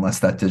currency unless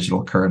that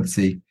digital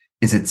currency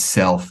is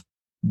itself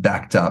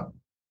backed up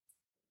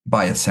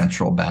by a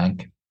central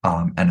bank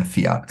and a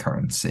fiat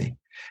currency.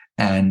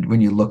 And when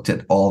you looked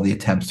at all the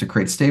attempts to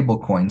create stable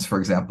coins, for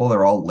example,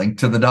 they're all linked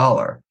to the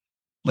dollar,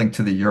 linked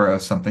to the euro,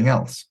 something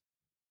else.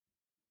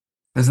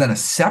 There's then a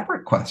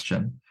separate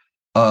question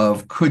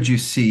of, could you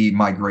see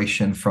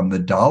migration from the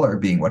dollar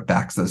being what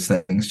backs those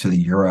things to the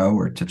euro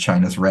or to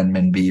China's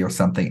renminbi or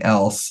something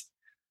else?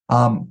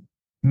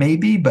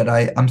 Maybe, but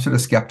I'm sort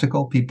of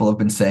skeptical. People have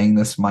been saying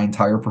this my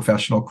entire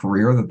professional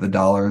career, that the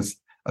dollar's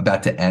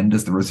about to end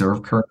as the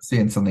reserve currency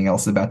and something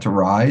else about to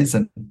rise.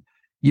 And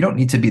you don't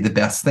need to be the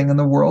best thing in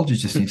the world. You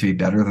just need to be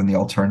better than the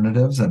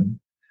alternatives. And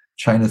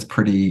China's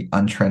pretty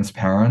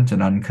untransparent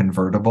and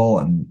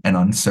unconvertible and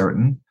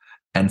uncertain.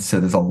 And so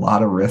there's a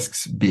lot of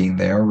risks being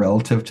there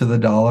relative to the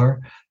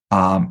dollar.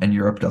 And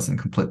Europe doesn't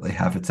completely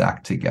have its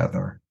act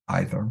together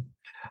either.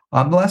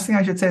 The last thing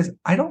I should say is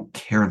I don't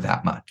care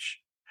that much.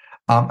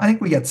 I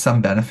think we get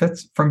some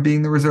benefits from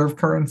being the reserve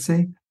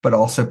currency, but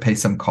also pay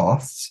some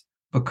costs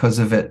because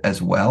of it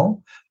as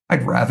well.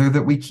 I'd rather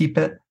that we keep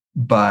it,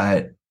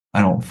 but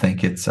I don't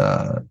think it's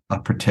a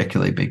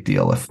particularly big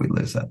deal if we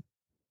lose it.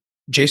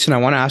 Jason, I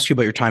want to ask you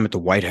about your time at the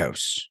White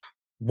House.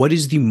 What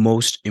is the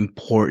most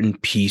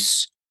important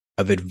piece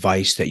of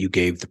advice that you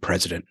gave the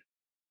president?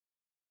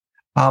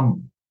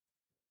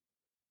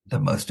 The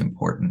most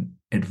important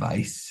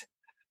advice.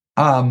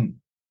 Let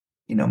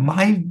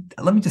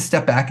me just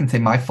step back and say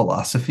my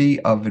philosophy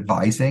of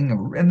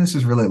advising, and this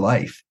is really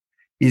life,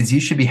 is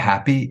you should be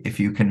happy if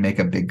you can make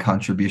a big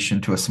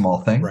contribution to a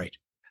small thing. Right.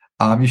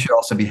 You should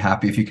also be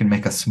happy if you can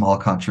make a small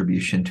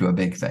contribution to a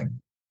big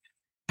thing.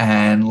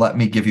 And let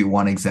me give you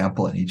one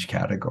example in each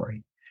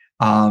category.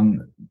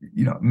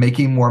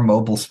 Making more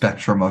mobile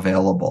spectrum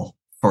available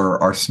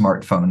for our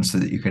smartphones so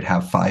that you could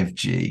have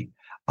 5G.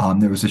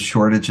 There was a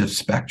shortage of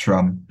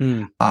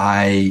spectrum.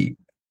 I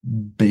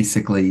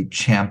basically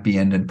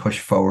championed and pushed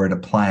forward a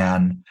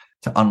plan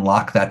to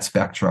unlock that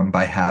spectrum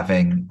by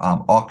having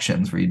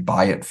auctions where you'd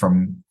buy it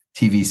from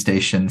TV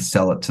stations,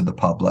 sell it to the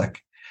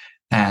public.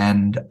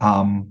 And,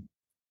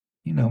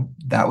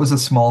 that was a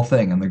small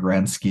thing in the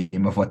grand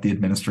scheme of what the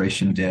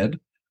administration did.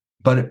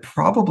 But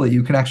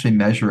you can actually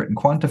measure it and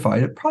quantify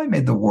it. It probably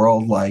made the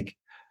world $50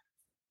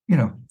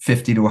 to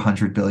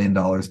 $100 billion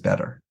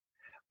better.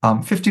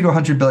 $50 to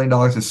 $100 billion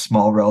is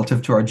small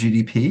relative to our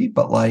GDP,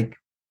 but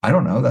I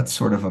don't know, that's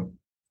sort of a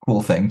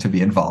cool thing to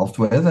be involved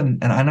with.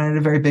 And I had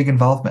a very big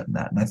involvement in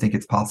that. And I think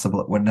it's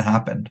possible it wouldn't have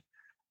happened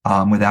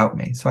without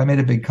me. So I made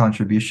a big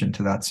contribution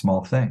to that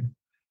small thing.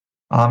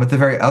 At the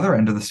very other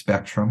end of the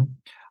spectrum,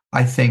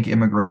 I think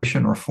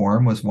immigration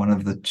reform was one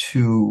of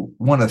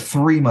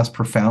three most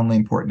profoundly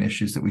important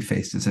issues that we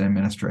faced as an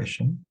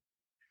administration.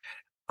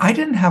 I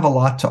didn't have a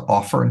lot to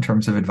offer in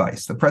terms of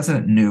advice. The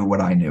president knew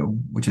what I knew,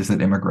 which is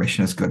that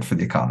immigration is good for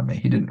the economy.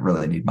 He didn't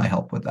really need my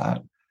help with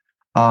that.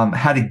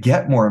 How to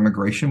get more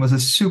immigration was a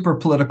super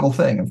political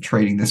thing of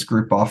trading this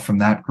group off from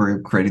that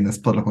group, creating this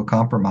political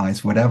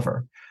compromise,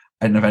 whatever.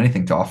 I didn't have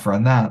anything to offer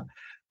on that.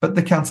 But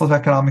the Council of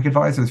Economic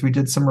Advisors, we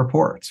did some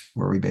reports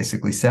where we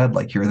basically said,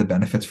 here are the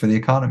benefits for the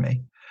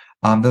economy.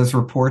 Those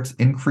reports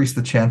increased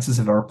the chances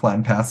of our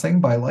plan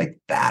passing by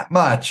that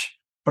much,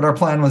 but our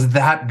plan was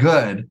that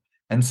good.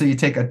 And so you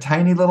take a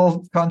tiny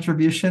little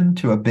contribution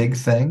to a big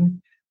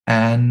thing.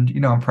 And,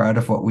 I'm proud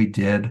of what we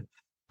did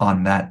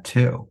on that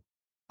too.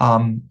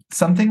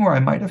 Something where I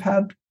might have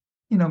had,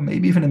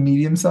 maybe even a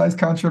medium-sized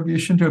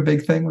contribution to a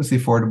big thing was the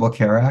Affordable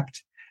Care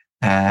Act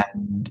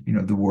and,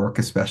 the work,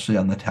 especially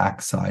on the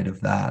tax side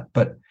of that.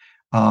 But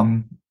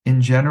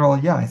in general,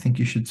 I think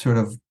you should sort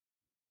of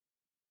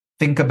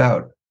think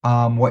about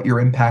what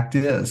your impact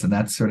is. And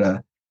that's sort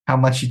of how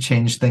much you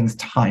change things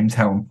times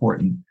how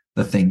important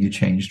the thing you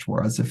changed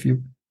was. If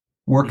you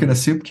work in a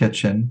soup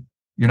kitchen,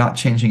 you're not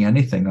changing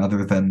anything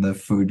other than the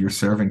food you're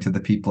serving to the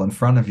people in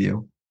front of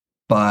you.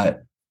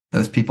 But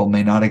those people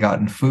may not have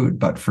gotten food,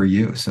 but for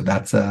you. So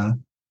that's a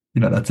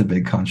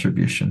big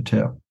contribution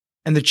too.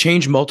 And the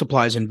change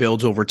multiplies and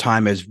builds over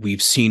time, as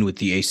we've seen with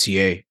the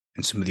ACA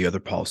and some of the other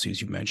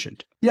policies you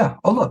mentioned. Yeah.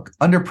 Oh, look,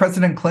 under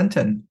President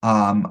Clinton,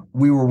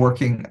 we were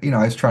working,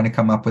 I was trying to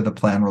come up with a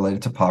plan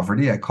related to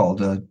poverty. I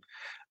called a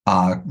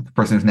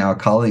person who's now a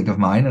colleague of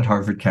mine at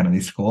Harvard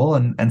Kennedy School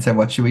and said,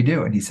 what should we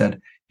do? And he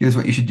said, here's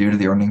what you should do to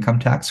the earned income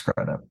tax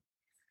credit.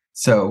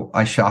 So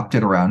I shopped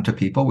it around to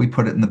people. We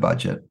put it in the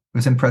budget. It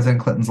was in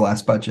President Clinton's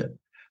last budget.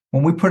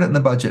 When we put it in the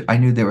budget, I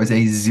knew there was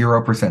a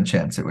 0%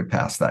 chance it would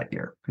pass that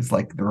year because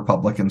the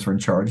Republicans were in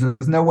charge. There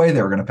was no way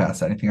they were going to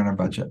pass anything on our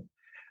budget.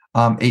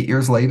 8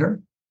 years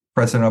later,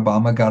 President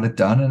Obama got it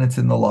done and it's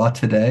in the law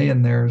today.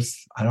 And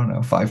there's,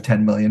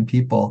 5-10 million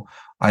people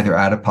either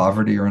out of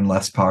poverty or in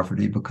less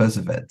poverty because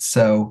of it.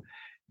 So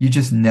you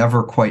just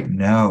never quite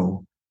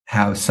know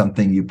how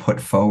something you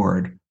put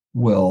forward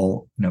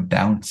will,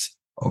 bounce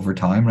over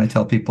time. And I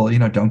tell people,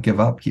 don't give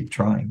up, keep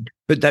trying.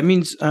 But that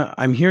means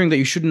I'm hearing that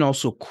you shouldn't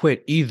also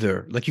quit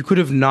either. You could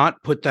have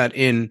not put that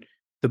in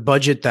the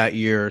budget that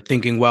year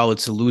thinking, well,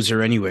 it's a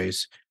loser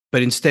anyways.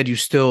 But instead you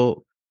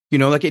still,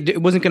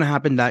 it wasn't going to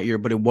happen that year,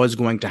 but it was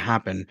going to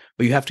happen.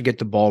 But you have to get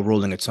the ball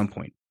rolling at some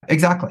point.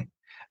 Exactly.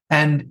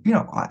 And,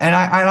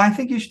 I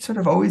think you should sort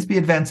of always be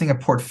advancing a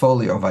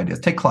portfolio of ideas.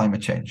 Take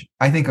climate change.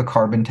 I think a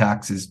carbon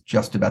tax is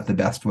just about the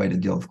best way to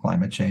deal with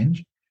climate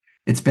change.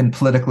 It's been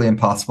politically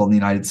impossible in the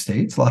United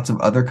States. Lots of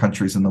other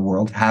countries in the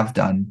world have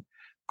done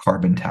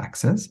carbon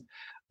taxes.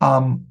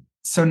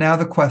 So now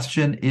the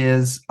question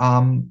is,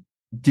 do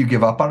you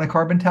give up on a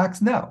carbon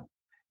tax? No.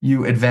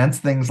 You advance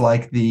things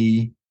like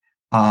the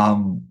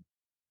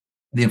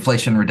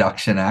Inflation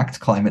Reduction Act,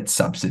 climate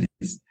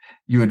subsidies.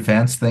 You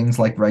advance things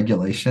like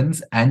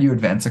regulations, and you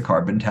advance a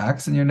carbon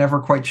tax, and you're never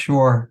quite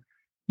sure,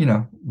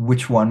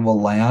 which one will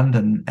land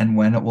and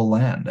when it will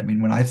land. I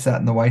mean, when I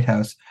sat in the White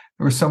House,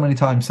 there were so many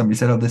times somebody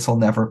said, oh, this will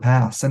never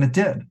pass. And it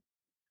did.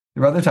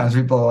 There are other times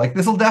people are like,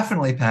 this will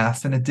definitely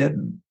pass, and it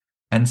didn't.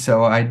 And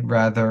so I'd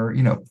rather,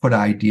 put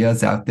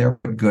ideas out there,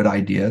 put good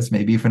ideas,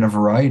 maybe even a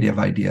variety of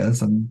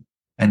ideas,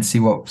 and see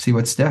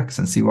what sticks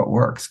and see what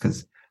works.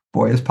 Because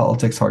boy, is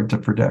politics hard to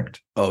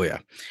predict. Oh, yeah.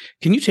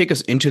 Can you take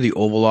us into the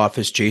Oval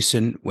Office,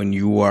 Jason, when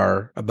you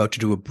are about to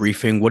do a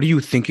briefing? What are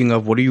you thinking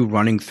of? What are you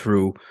running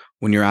through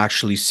when you're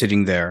actually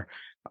sitting there?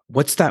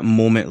 What's that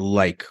moment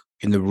like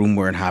in the room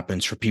where it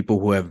happens for people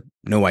who have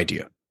no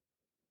idea?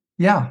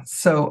 Yeah.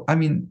 So, I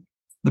mean,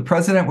 the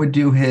president would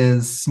do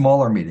his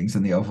smaller meetings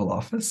in the Oval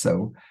Office.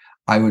 So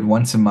I would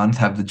once a month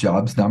have the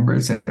jobs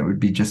numbers, and it would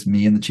be just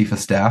me and the chief of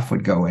staff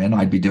would go in.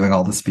 I'd be doing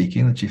all the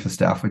speaking. The chief of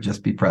staff would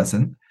just be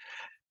present.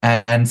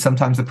 And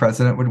sometimes the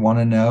president would want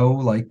to know,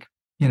 like,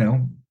 he'd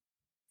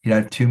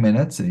have 2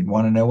 minutes and he'd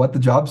want to know what the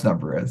jobs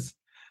number is.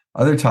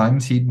 Other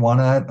times he'd want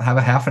to have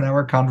a half an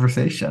hour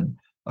conversation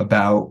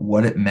about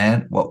what it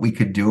meant, what we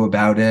could do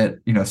about it,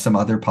 some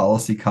other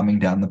policy coming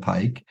down the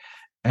pike.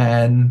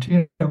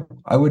 And,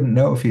 I wouldn't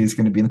know if he's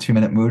going to be in the 2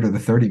 minute mood or the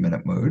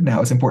 30-minute mood. Now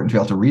it's important to be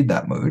able to read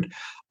that mood.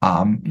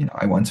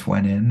 I once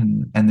went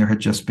in and there had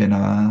just been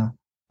a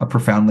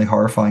profoundly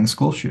horrifying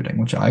school shooting,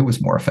 which I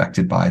was more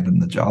affected by than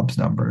the jobs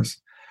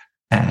numbers.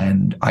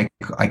 And I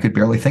could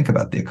barely think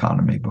about the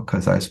economy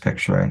because I was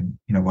picturing,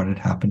 what had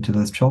happened to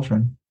those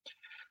children.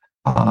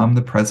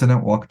 The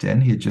president walked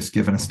in. He had just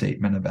given a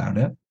statement about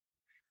it,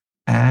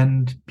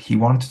 and he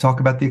wanted to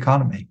talk about the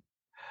economy.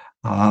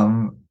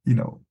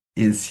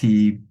 Is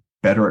he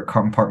better at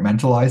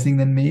compartmentalizing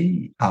than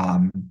me?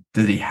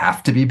 Did he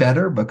have to be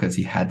better because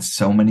he had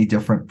so many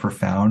different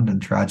profound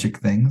and tragic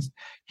things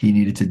he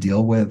needed to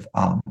deal with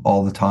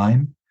all the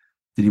time?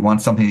 Did he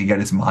want something to get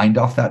his mind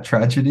off that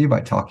tragedy by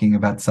talking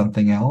about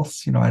something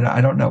else?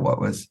 I don't know what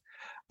was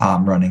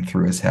running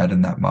through his head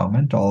in that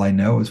moment. All I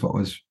know is what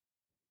was,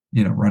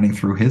 running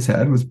through his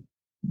head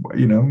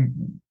you know,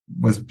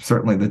 was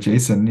certainly that,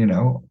 Jason,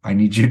 I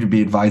need you to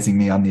be advising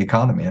me on the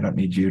economy. I don't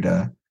need you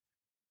to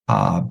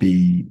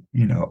be,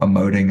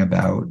 emoting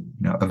about,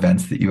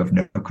 events that you have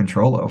no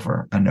control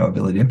over and no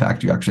ability to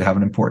impact. You actually have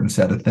an important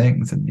set of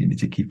things, and you need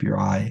to keep your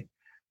eye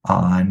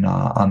on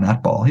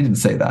that ball. He didn't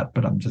say that,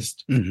 but I'm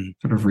just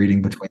sort of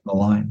reading between the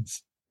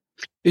lines.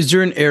 Is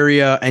there an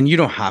area, and you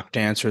don't have to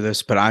answer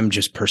this, but I'm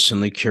just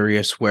personally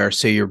curious, where,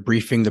 say, you're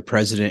briefing the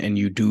president and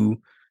you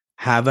do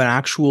have an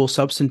actual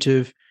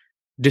substantive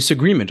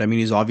disagreement? I mean,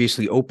 he's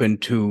obviously open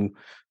to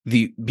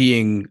the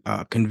being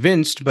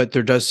convinced, but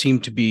there does seem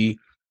to be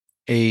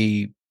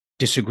a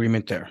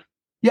disagreement there.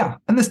 Yeah,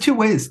 and there's two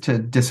ways to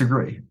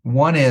disagree.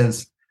 One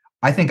is,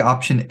 I think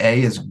option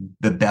A is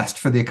the best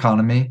for the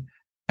economy,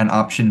 and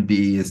option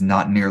B is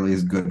not nearly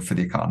as good for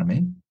the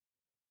economy.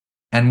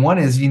 And one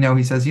is,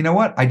 he says, you know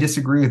what? I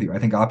disagree with you. I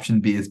think option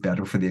B is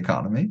better for the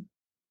economy.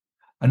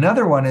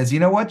 Another one is, you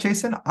know what,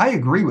 Jason? I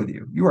agree with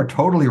you. You are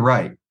totally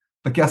right.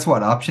 But guess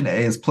what? Option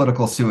A is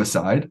political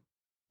suicide,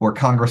 or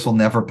Congress will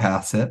never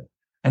pass it.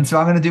 And so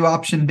I'm going to do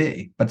option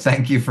B. But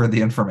thank you for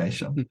the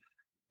information.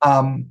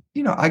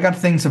 I got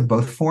things of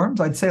both forms.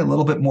 I'd say a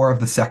little bit more of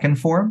the second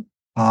form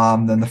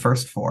than the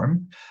first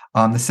form.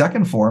 The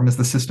second form is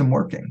the system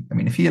working. I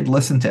mean, if he had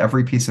listened to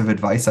every piece of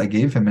advice I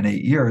gave him in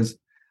 8 years,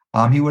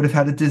 he would have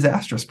had a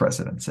disastrous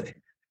presidency.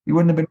 He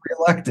wouldn't have been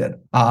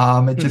reelected.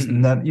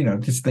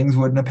 Just things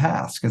wouldn't have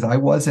passed because I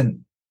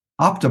wasn't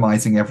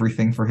optimizing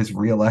everything for his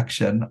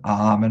reelection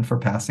and for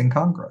passing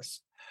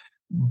Congress.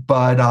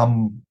 But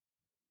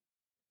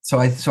so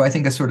I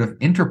think a sort of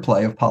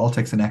interplay of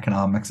politics and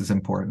economics is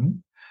important.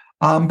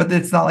 But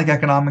it's not like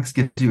economics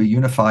gives you a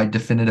unified,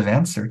 definitive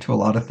answer to a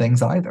lot of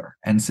things either.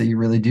 And so you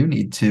really do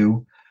need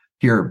to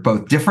hear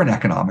both different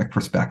economic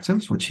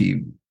perspectives, which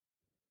he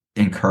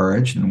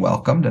encouraged and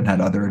welcomed and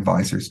had other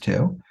advisors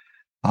too.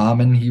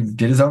 And he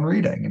did his own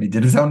reading and he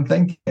did his own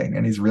thinking,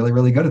 and he's really,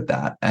 really good at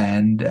that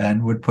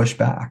and would push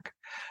back.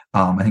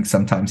 I think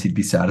sometimes he'd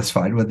be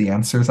satisfied with the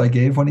answers I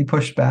gave when he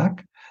pushed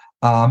back.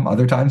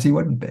 Other times he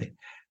wouldn't be.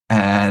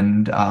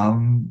 And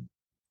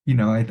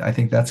I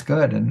think that's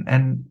good.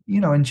 And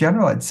in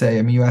general, I'd say,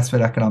 I mean, you asked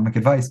about economic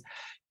advice.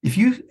 If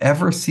you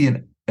ever see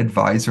an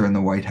advisor in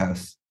the White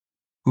House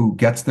who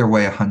gets their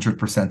way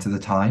 100% of the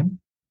time,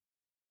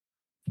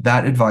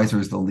 that advisor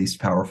is the least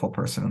powerful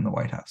person in the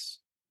White House.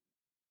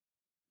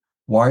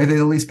 Why are they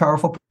the least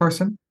powerful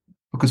person?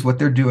 Because what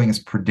they're doing is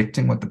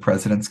predicting what the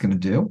president's going to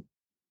do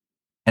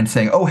and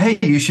saying, oh, hey,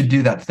 you should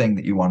do that thing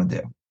that you want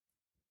to do.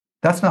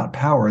 That's not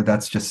power.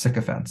 That's just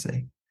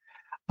sycophancy.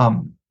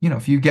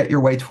 If you get your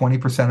way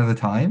 20% of the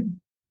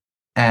time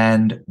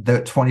and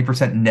the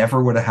 20%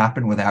 never would have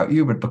happened without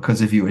you, but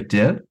because of you, it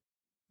did,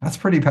 that's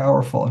pretty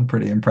powerful and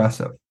pretty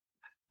impressive.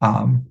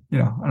 I'm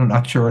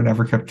not sure. I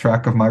never kept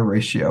track of my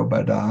ratio,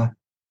 but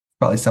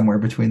probably somewhere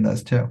between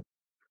those two.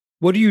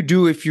 What do you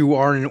do if you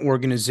are in an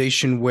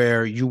organization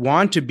where you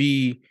want to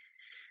be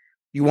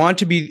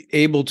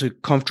able to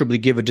comfortably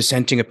give a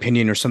dissenting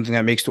opinion or something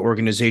that makes the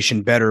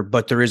organization better,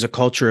 but there is a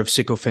culture of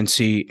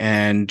sycophancy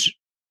and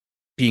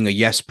being a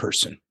yes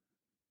person?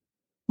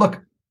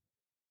 Look,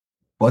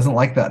 wasn't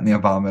like that in the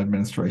Obama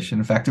administration.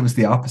 In fact, it was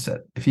the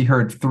opposite. If he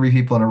heard 3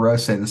 people in a row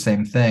say the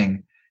same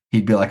thing,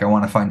 he'd be like, I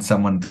want to find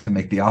someone to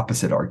make the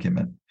opposite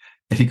argument.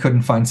 If he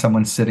couldn't find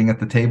someone sitting at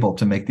the table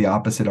to make the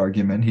opposite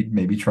argument, he'd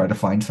maybe try to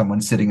find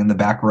someone sitting in the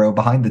back row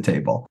behind the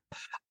table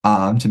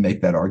to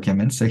make that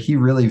argument. So he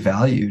really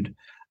valued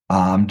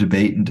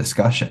debate and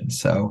discussion.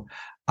 So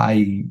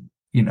I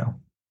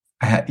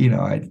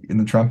in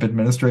the Trump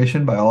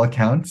administration, by all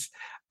accounts,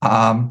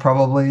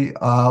 probably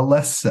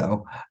less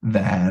so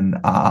than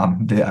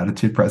the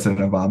attitude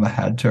President Obama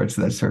had towards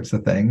those sorts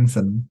of things.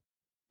 And,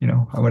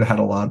 I would have had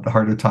a lot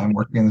harder time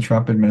working in the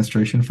Trump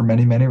administration for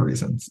many, many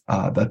reasons,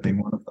 that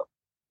being one of them.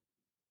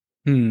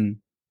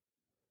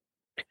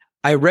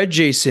 I read,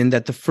 Jason,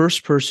 that the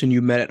first person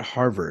you met at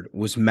Harvard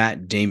was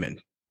Matt Damon.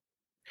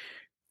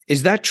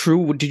 Is that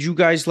true? Did you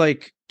guys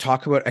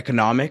talk about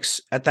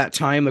economics at that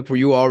time? Were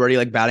you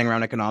already batting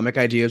around economic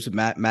ideas with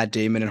Matt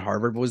Damon in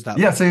Harvard? What was that?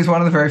 Yeah, so he was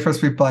one of the very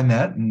first people I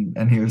met,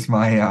 and he was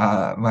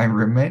my my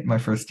roommate my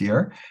first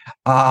year.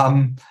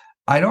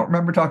 I don't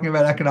remember talking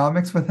about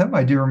economics with him.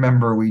 I do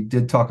remember we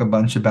did talk a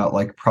bunch about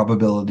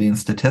probability and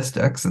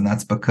statistics, and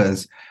that's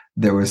because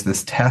there was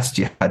this test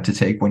you had to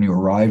take when you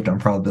arrived on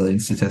probability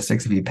and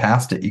statistics. If you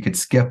passed it, you could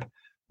skip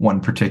one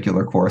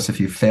particular course. If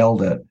you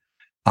failed it,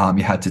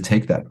 you had to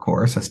take that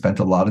course. I spent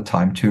a lot of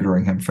time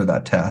tutoring him for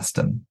that test,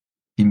 and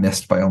he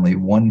missed by only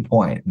 1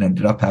 point and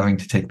ended up having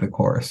to take the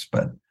course.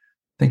 But I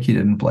think he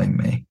didn't blame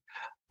me.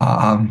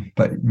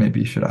 But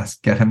maybe you should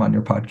get him on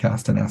your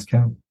podcast and ask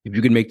him. If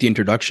you could make the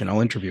introduction,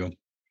 I'll interview him.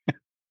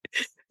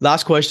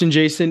 Last question,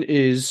 Jason,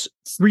 is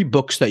 3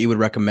 books that you would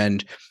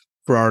recommend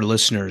for our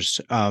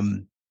listeners.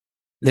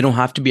 They don't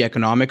have to be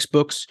economics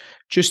books,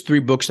 just 3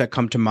 books that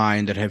come to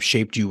mind that have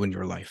shaped you in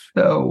your life.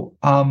 So,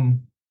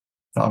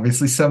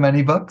 obviously so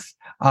many books.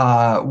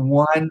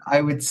 One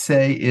I would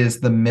say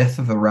is The Myth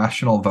of the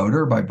Rational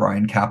Voter by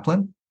Brian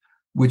Kaplan,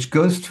 which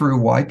goes through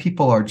why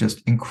people are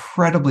just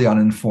incredibly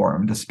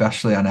uninformed,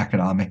 especially on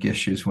economic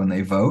issues when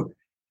they vote,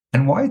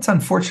 and why it's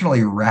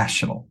unfortunately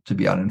rational to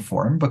be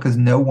uninformed, because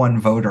no one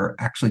voter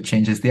actually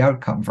changes the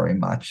outcome very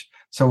much.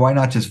 So why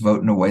not just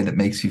vote in a way that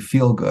makes you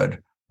feel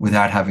good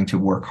without having to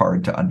work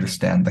hard to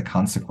understand the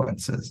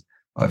consequences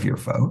of your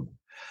vote?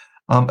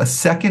 A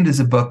second is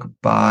a book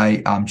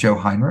by Joe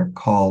Heinrich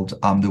called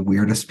The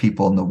Weirdest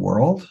People in the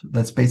World.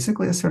 That's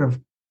basically a sort of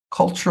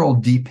cultural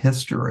deep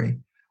history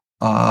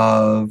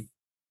of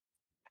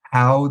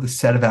how the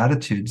set of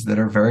attitudes that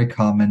are very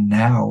common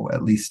now,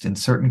 at least in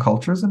certain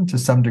cultures and to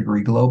some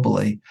degree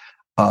globally,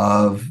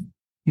 of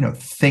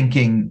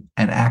thinking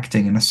and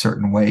acting in a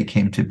certain way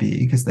came to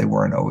be, because they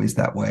weren't always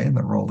that way, and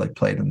the role they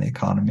played in the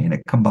economy. And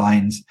it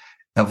combines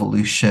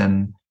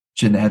evolution,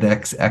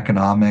 genetics,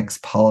 economics,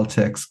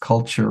 politics,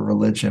 culture,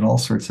 religion, all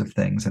sorts of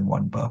things in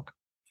one book.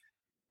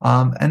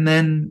 And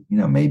then,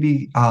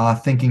 maybe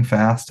Thinking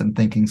Fast and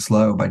Thinking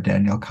Slow by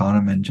Daniel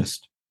Kahneman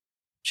just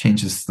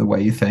changes the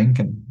way you think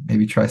and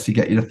maybe tries to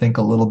get you to think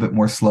a little bit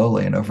more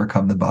slowly and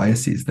overcome the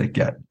biases that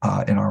get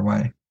in our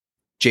way.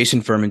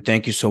 Jason Furman,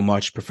 thank you so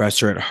much.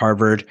 Professor at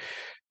Harvard,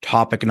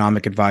 top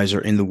economic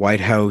advisor in the White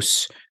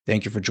House.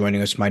 Thank you for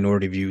joining us,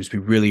 Minority Views. We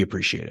really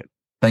appreciate it.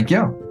 Thank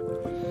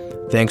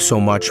you. Thanks so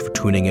much for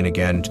tuning in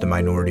again to the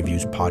Minority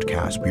Views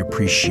podcast. We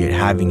appreciate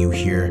having you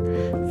here.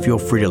 Feel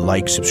free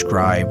to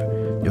subscribe.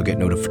 You'll get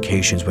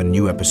notifications when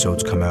new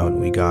episodes come out.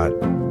 We got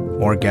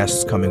more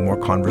guests coming, more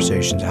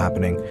conversations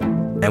happening.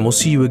 And we'll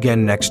see you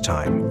again next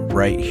time,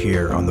 right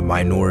here on the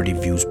Minority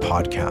Views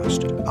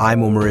podcast.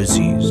 I'm Omar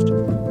Aziz.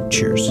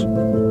 Cheers.